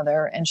one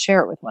another and share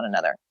it with one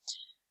another.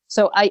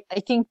 So I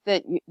think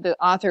that the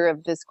author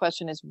of this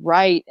question is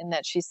right in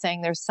that she's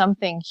saying there's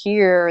something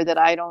here that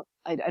I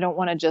don't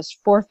want to just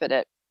forfeit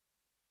it.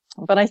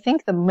 But I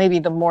think maybe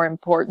the more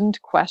important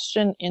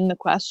question in the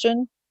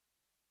question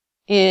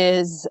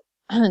is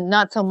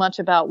not so much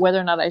about whether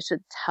or not I should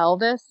tell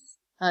this,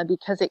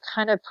 because it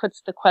kind of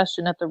puts the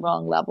question at the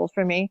wrong level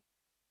for me.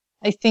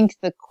 I think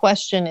the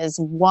question is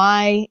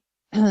why,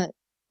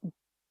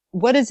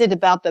 what is it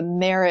about the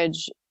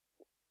marriage?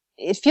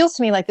 It feels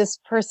to me like this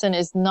person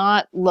is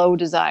not low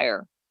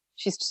desire.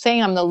 She's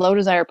saying I'm the low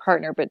desire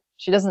partner, but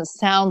she doesn't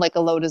sound like a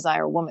low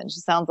desire woman.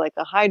 She sounds like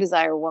a high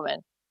desire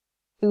woman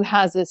who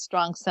has this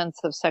strong sense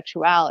of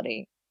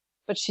sexuality,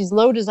 but she's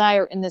low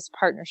desire in this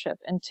partnership.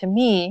 And to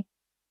me,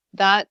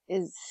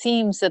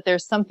 seems that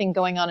there's something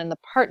going on in the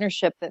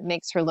partnership that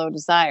makes her low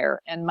desire.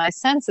 And my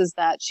sense is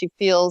that she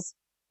feels,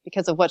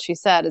 because of what she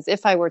said, as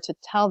if I were to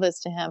tell this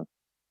to him,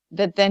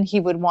 that then he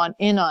would want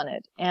in on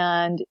it.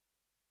 And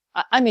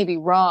I may be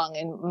wrong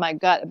in my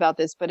gut about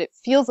this, but it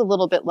feels a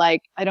little bit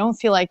like I don't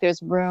feel like there's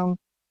room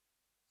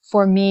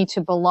for me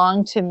to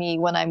belong to me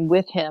when I'm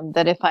with him,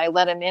 that if I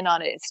let him in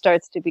on it, it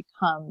starts to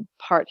become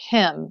part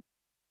him.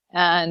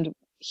 And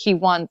he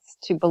wants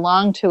to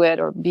belong to it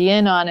or be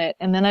in on it.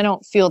 And then I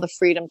don't feel the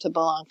freedom to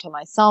belong to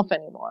myself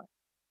anymore.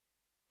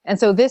 And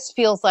so this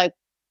feels like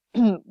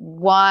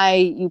why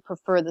you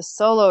prefer the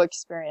solo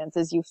experience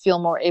is you feel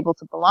more able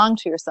to belong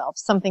to yourself,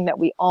 something that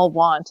we all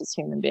want as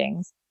human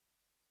beings.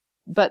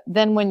 But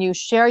then when you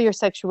share your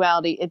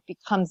sexuality, it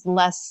becomes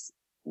less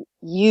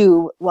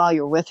you while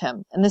you're with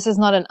him. And this is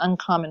not an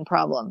uncommon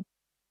problem.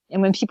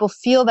 And when people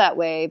feel that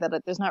way,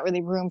 that there's not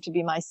really room to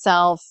be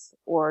myself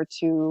or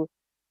to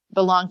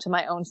belong to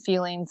my own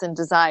feelings and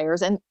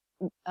desires, and,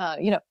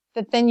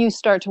 that then you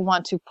start to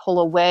want to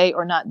pull away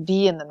or not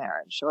be in the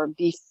marriage or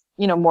be,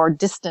 more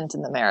distant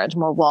in the marriage,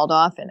 more walled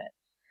off in it.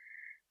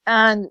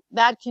 And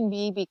that can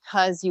be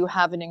because you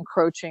have an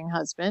encroaching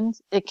husband.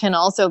 It can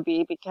also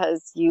be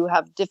because you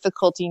have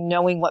difficulty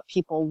knowing what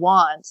people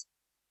want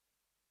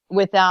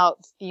without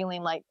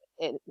feeling like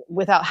it,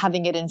 without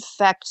having it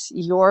infect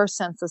your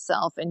sense of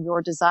self and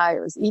your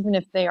desires, even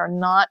if they are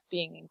not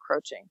being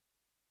encroaching.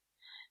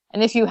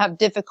 And if you have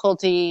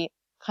difficulty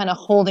kind of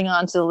holding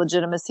on to the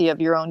legitimacy of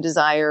your own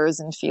desires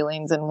and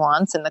feelings and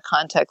wants in the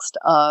context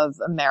of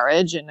a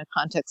marriage, in the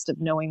context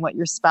of knowing what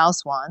your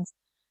spouse wants,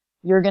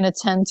 you're going to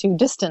tend to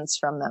distance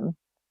from them.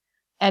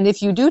 And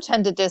if you do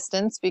tend to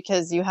distance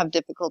because you have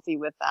difficulty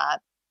with that,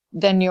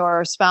 then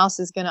your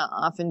spouse is going to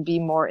often be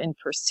more in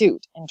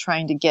pursuit and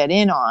trying to get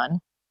in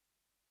on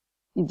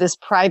this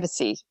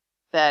privacy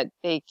that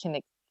they can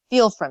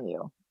feel from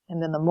you.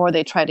 And then the more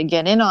they try to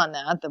get in on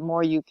that, the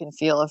more you can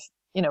feel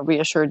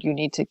reassured you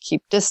need to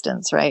keep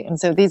distance, right? And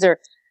so this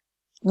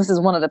is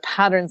one of the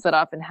patterns that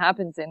often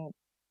happens in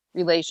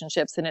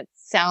relationships. And it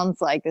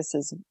sounds like this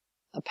is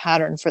a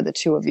pattern for the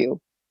two of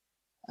you.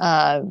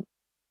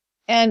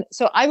 And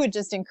so I would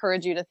just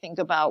encourage you to think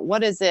about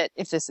what is it,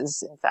 if this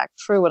is in fact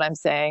true, what I'm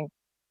saying,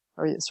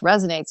 or this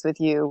resonates with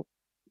you,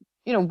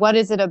 what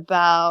is it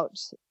about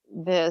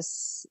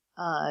this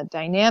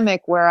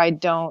dynamic where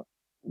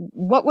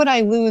what would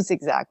I lose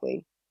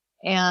exactly?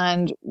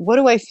 And what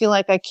do I feel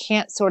like I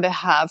can't sort of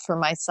have for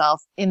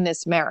myself in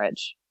this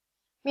marriage?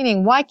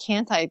 Meaning, why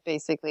can't I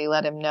basically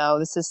let him know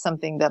this is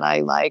something that I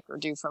like or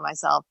do for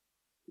myself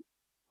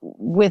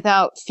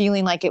without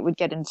feeling like it would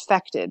get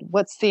infected?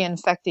 What's the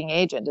infecting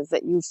agent? Is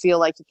that you feel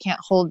like you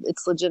can't hold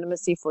its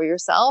legitimacy for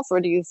yourself? Or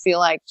do you feel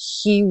like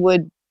he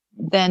would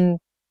then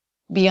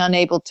be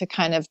unable to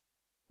kind of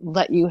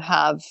let you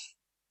have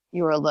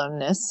your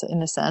aloneness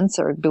in a sense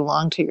or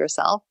belong to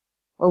yourself?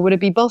 Or would it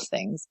be both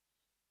things?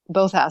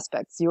 Both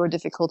aspects, your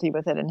difficulty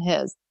with it and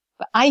his.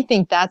 But I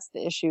think that's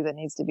the issue that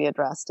needs to be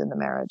addressed in the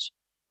marriage.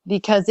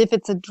 Because if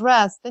it's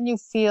addressed, then you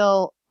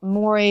feel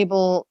more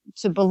able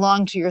to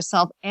belong to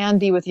yourself and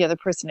be with the other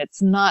person.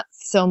 It's not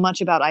so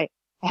much about, I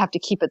have to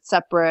keep it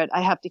separate.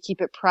 I have to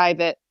keep it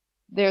private.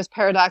 There's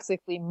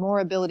paradoxically more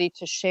ability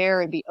to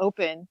share and be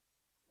open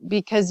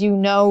because you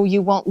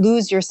won't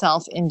lose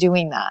yourself in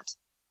doing that.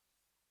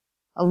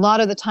 A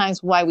lot of the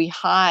times why we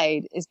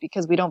hide is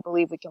because we don't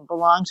believe we can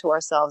belong to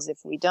ourselves if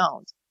we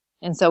don't.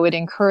 And so it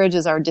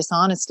encourages our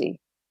dishonesty.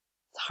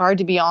 It's hard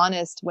to be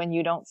honest when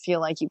you don't feel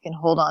like you can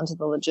hold on to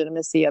the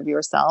legitimacy of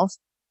yourself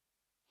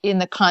in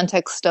the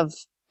context of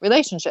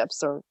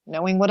relationships or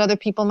knowing what other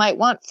people might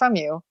want from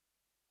you.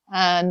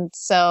 And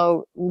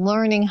so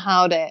learning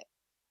how to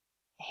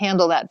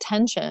handle that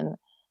tension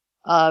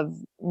of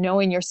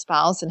knowing your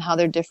spouse and how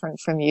they're different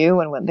from you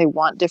and when they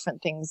want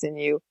different things in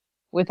you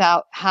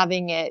without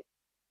having it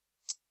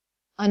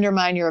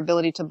undermine your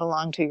ability to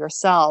belong to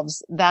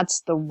yourselves,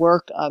 that's the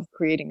work of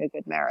creating a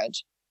good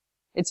marriage.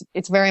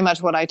 It's very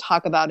much what I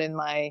talk about in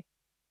my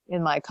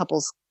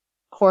couples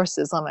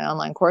courses, on my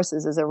online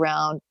courses, is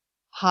around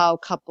how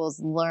couples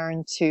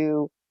learn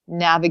to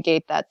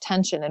navigate that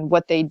tension and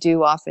what they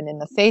do often in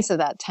the face of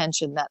that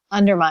tension that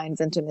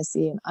undermines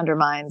intimacy and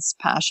undermines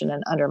passion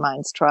and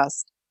undermines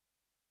trust.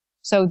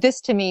 So this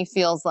to me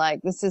feels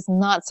like this is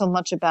not so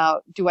much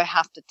about do I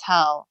have to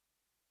tell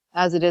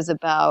as it is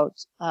about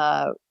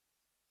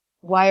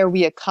why are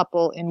we a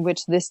couple in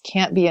which this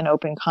can't be an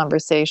open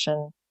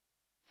conversation,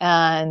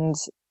 and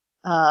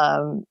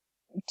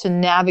to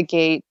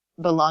navigate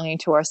belonging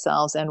to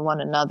ourselves and one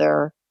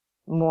another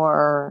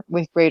more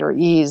with greater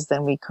ease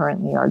than we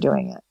currently are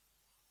doing it.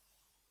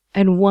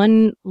 And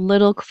one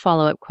little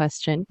follow-up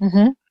question.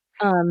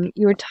 Mm-hmm.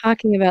 You were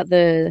talking about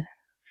the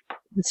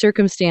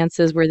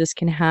circumstances where this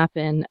can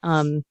happen.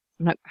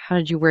 How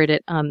did you word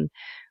it?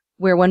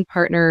 Where one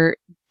partner,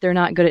 they're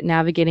not good at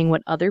navigating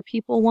what other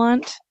people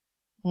want.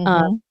 Mm-hmm.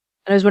 And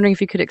I was wondering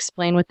if you could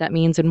explain what that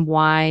means and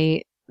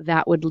why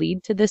that would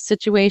lead to this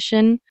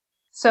situation.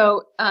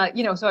 So,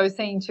 so I was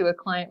saying to a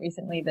client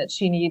recently that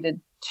she needed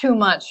too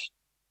much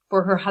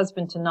for her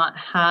husband to not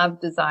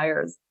have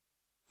desires,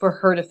 for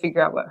her to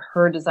figure out what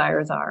her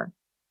desires are.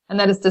 And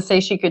that is to say,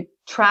 she could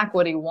track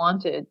what he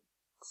wanted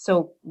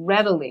so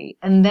readily,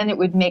 and then it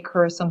would make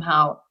her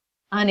somehow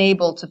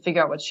unable to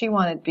figure out what she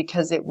wanted,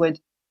 because it would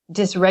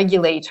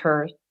dysregulate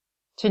her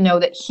to know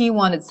that he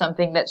wanted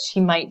something that she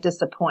might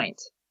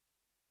disappoint.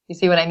 You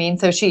see what I mean?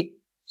 So she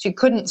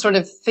couldn't sort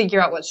of figure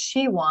out what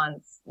she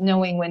wants,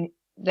 knowing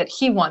that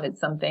he wanted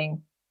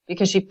something,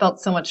 because she felt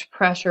so much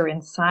pressure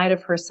inside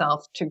of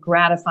herself to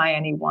gratify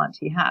any want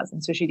he has.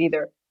 And so she'd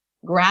either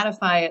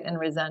gratify it and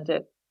resent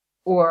it,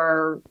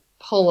 or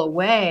pull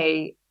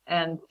away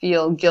and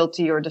feel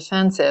guilty or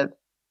defensive.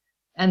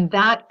 And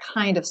that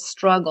kind of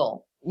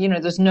struggle,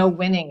 there's no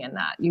winning in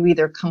that. You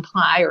either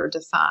comply or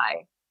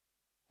defy.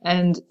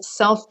 And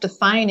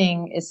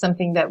self-defining is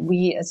something that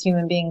we as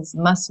human beings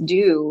must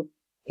do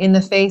in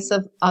the face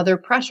of other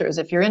pressures.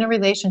 If you're in a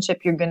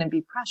relationship, you're going to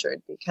be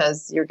pressured,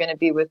 because you're going to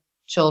be with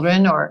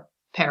children or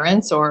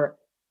parents or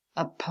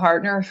a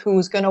partner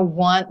who's going to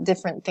want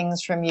different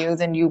things from you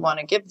than you want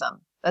to give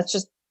them. That's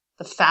just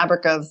the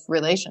fabric of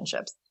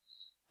relationships.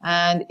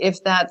 And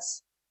if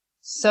that's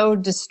so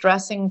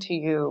distressing to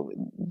you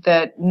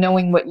that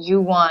knowing what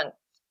you want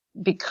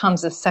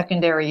becomes a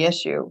secondary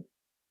issue,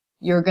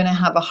 you're going to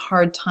have a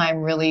hard time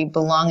really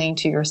belonging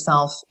to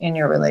yourself in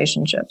your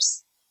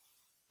relationships.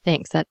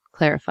 Thanks. That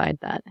clarified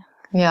that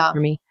for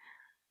me.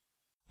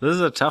 This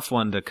is a tough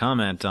one to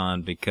comment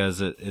on,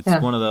 because it's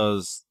one of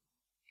those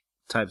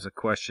types of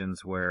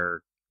questions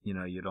where,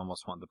 you'd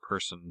almost want the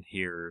person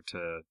here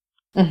to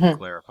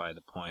clarify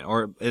the point.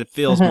 Or it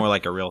feels more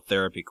like a real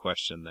therapy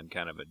question than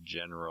kind of a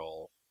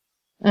general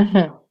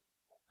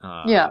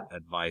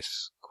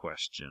advice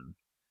question,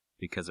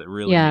 because it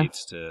really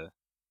needs to,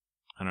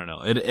 I don't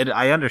know.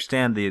 I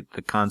understand the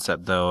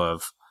concept, though,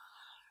 of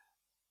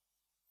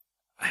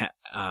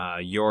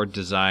your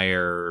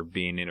desire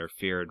being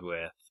interfered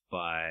with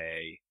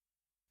by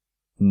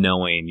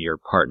knowing your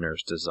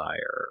partner's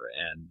desire,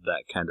 and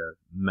that kind of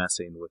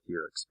messing with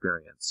your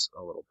experience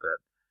a little bit.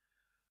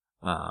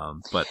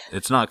 But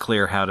it's not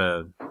clear how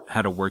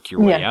to work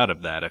your way out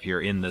of that. If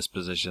you're in this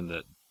position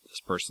that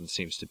this person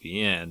seems to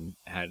be in,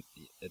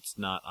 it's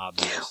not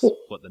obvious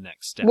what the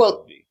next step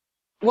would be.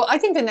 Well, I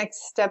think the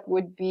next step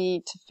would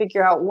be to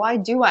figure out, why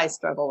do I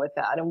struggle with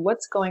that, and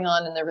what's going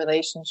on in the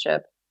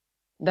relationship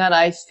that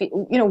I feel,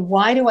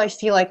 why do I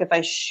feel like if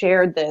I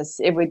shared this,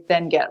 it would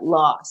then get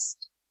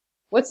lost?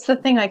 What's the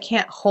thing I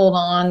can't hold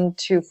on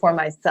to for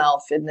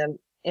myself in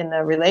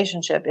the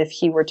relationship if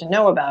he were to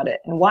know about it?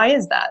 And why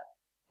is that?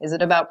 Is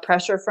it about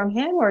pressure from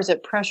him, or is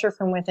it pressure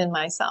from within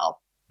myself,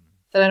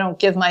 that I don't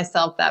give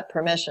myself that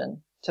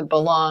permission to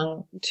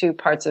belong to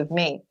parts of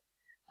me?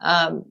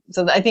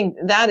 So I think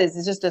that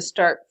is just to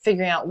start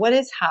figuring out what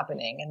is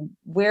happening and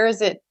where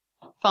is it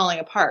falling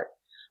apart.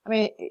 I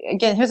mean,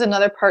 again, here's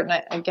another part,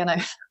 and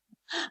I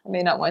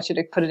may not want you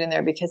to put it in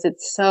there, because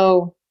it's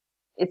so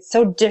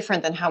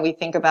different than how we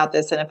think about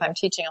this. And if I'm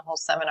teaching a whole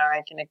seminar,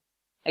 I can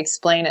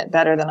explain it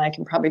better than I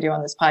can probably do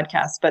on this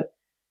podcast. But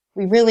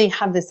we really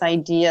have this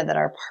idea that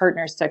our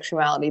partner's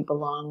sexuality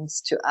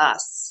belongs to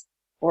us,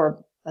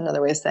 or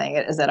another way of saying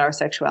it is that our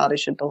sexuality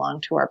should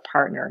belong to our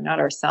partner, not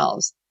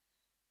ourselves.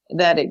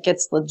 That it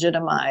gets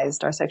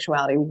legitimized, our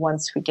sexuality,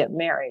 once we get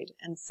married.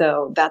 And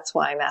so that's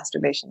why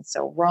masturbation is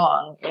so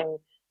wrong in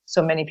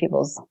so many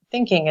people's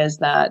thinking, is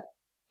that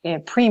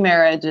in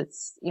pre-marriage,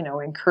 it's,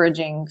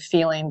 encouraging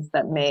feelings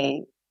that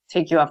may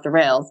take you off the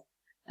rails.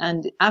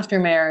 And after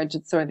marriage,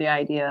 it's sort of the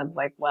idea of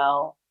like,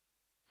 well,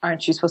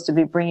 aren't you supposed to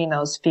be bringing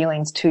those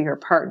feelings to your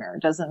partner?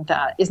 Isn't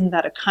that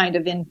a kind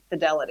of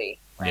infidelity,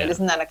 right? Yeah.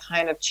 Isn't that a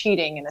kind of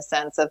cheating, in a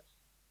sense of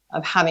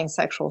having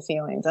sexual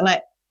feelings? And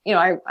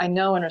I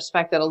know and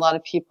respect that a lot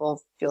of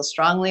people feel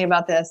strongly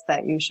about this,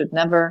 that you should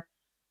never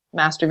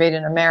masturbate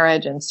in a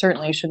marriage, and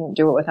certainly you shouldn't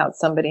do it without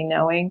somebody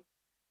knowing.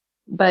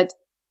 But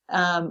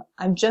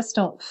I just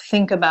don't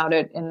think about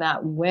it in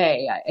that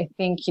way. I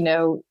think,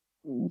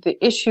 the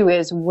issue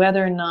is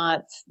whether or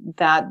not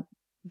that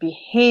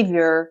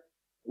behavior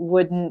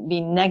wouldn't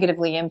be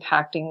negatively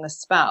impacting the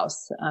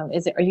spouse.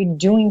 Are you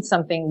doing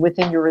something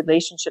within your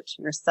relationship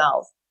to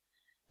yourself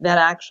that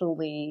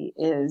actually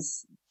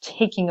is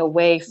taking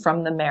away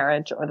from the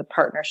marriage or the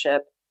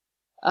partnership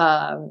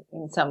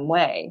in some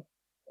way?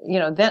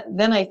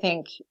 Then I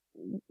think,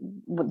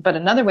 but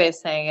another way of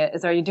saying it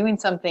is, are you doing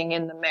something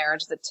in the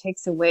marriage that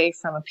takes away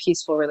from a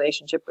peaceful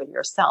relationship with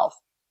yourself?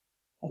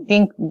 I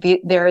think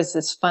there is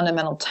this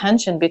fundamental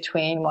tension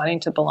between wanting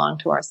to belong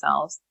to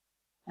ourselves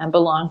and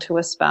belong to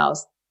a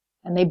spouse,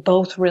 and they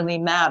both really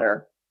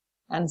matter.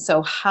 And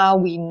so how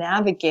we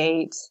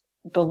navigate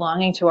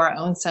belonging to our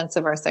own sense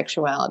of our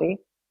sexuality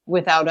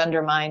without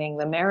undermining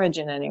the marriage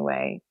in any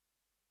way,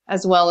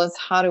 as well as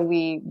how do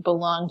we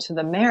belong to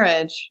the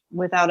marriage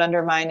without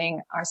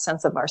undermining our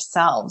sense of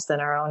ourselves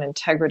and our own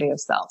integrity of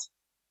self.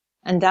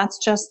 And that's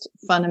just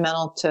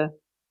fundamental to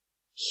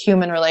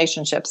human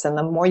relationships. And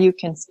the more you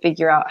can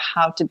figure out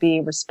how to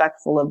be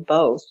respectful of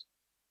both,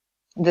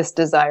 this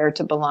desire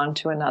to belong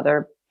to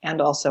another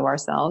and also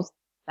ourselves,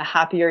 the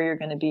happier you're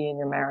going to be in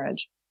your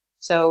marriage.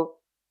 So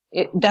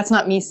that's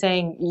not me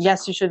saying,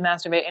 yes, you should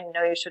masturbate and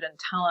no, you shouldn't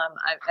tell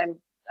him.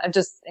 I'm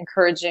just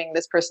encouraging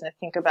this person to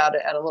think about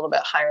it at a little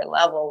bit higher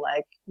level.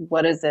 Like,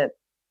 what is it?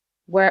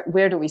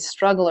 Where do we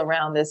struggle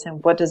around this?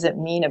 And what does it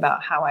mean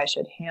about how I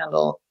should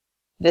handle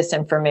this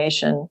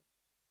information?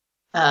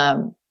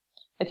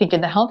 I think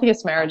in the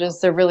healthiest marriages,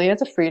 there really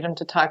is a freedom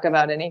to talk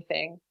about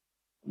anything,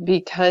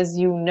 because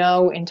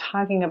in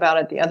talking about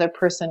it, the other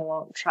person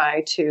won't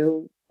try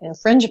to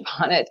infringe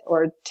upon it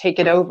or take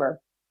it over.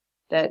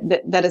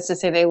 That is to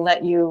say, they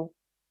let you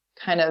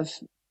kind of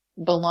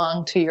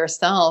belong to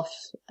yourself,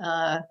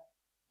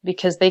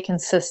 because they can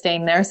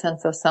sustain their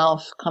sense of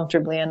self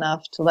comfortably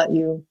enough to let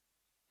you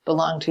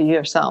belong to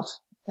yourself,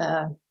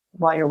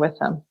 while you're with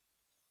them.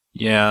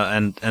 Yeah.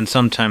 And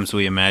sometimes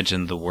we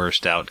imagine the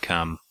worst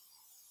outcome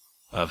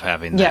of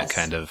having that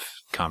kind of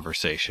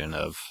conversation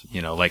of,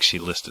 like she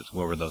listed,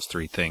 what were those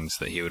 3 things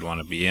that he would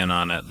want to be in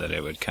on it, that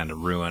it would kind of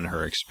ruin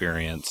her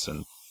experience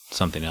and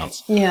something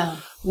else. Yeah.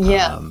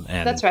 And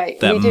that's right.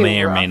 That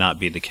may or may not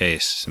be the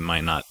case. It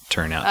might not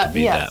turn out to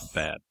be that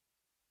bad.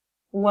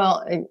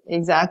 Well,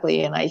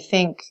 exactly. And I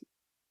think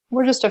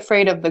we're just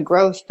afraid of the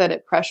growth that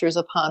it pressures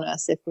upon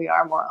us if we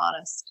are more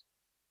honest.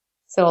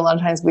 So a lot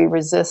of times we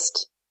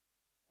resist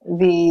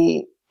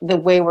the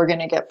way we're going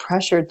to get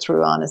pressured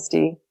through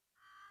honesty,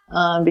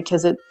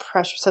 because it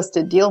pressures us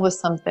to deal with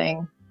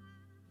something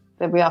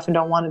that we often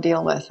don't want to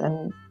deal with.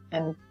 And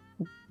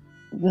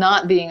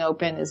not being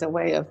open is a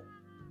way of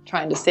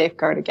trying to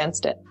safeguard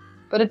against it.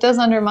 But it does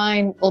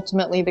undermine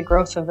ultimately the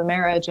growth of the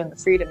marriage and the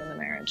freedom in the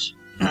marriage.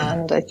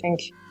 And I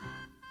think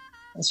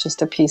it's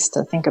just a piece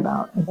to think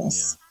about in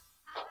this.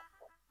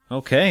 Yeah.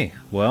 Okay,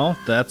 well,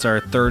 that's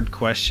our 3rd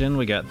question.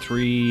 We got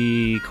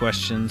 3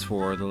 questions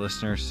for the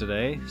listeners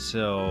today,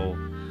 so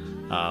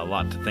a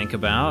lot to think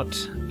about.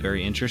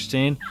 Very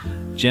interesting.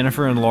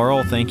 Jennifer and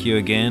Laurel, thank you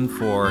again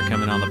for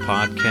coming on the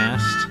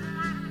podcast.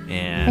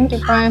 And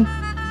thank you, Brian.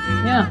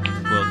 Yeah.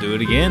 We'll do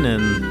it again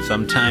and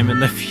sometime in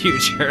the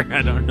future.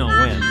 I don't know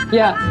when.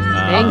 Yeah.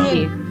 Thank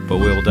you. But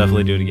we will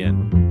definitely do it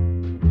again.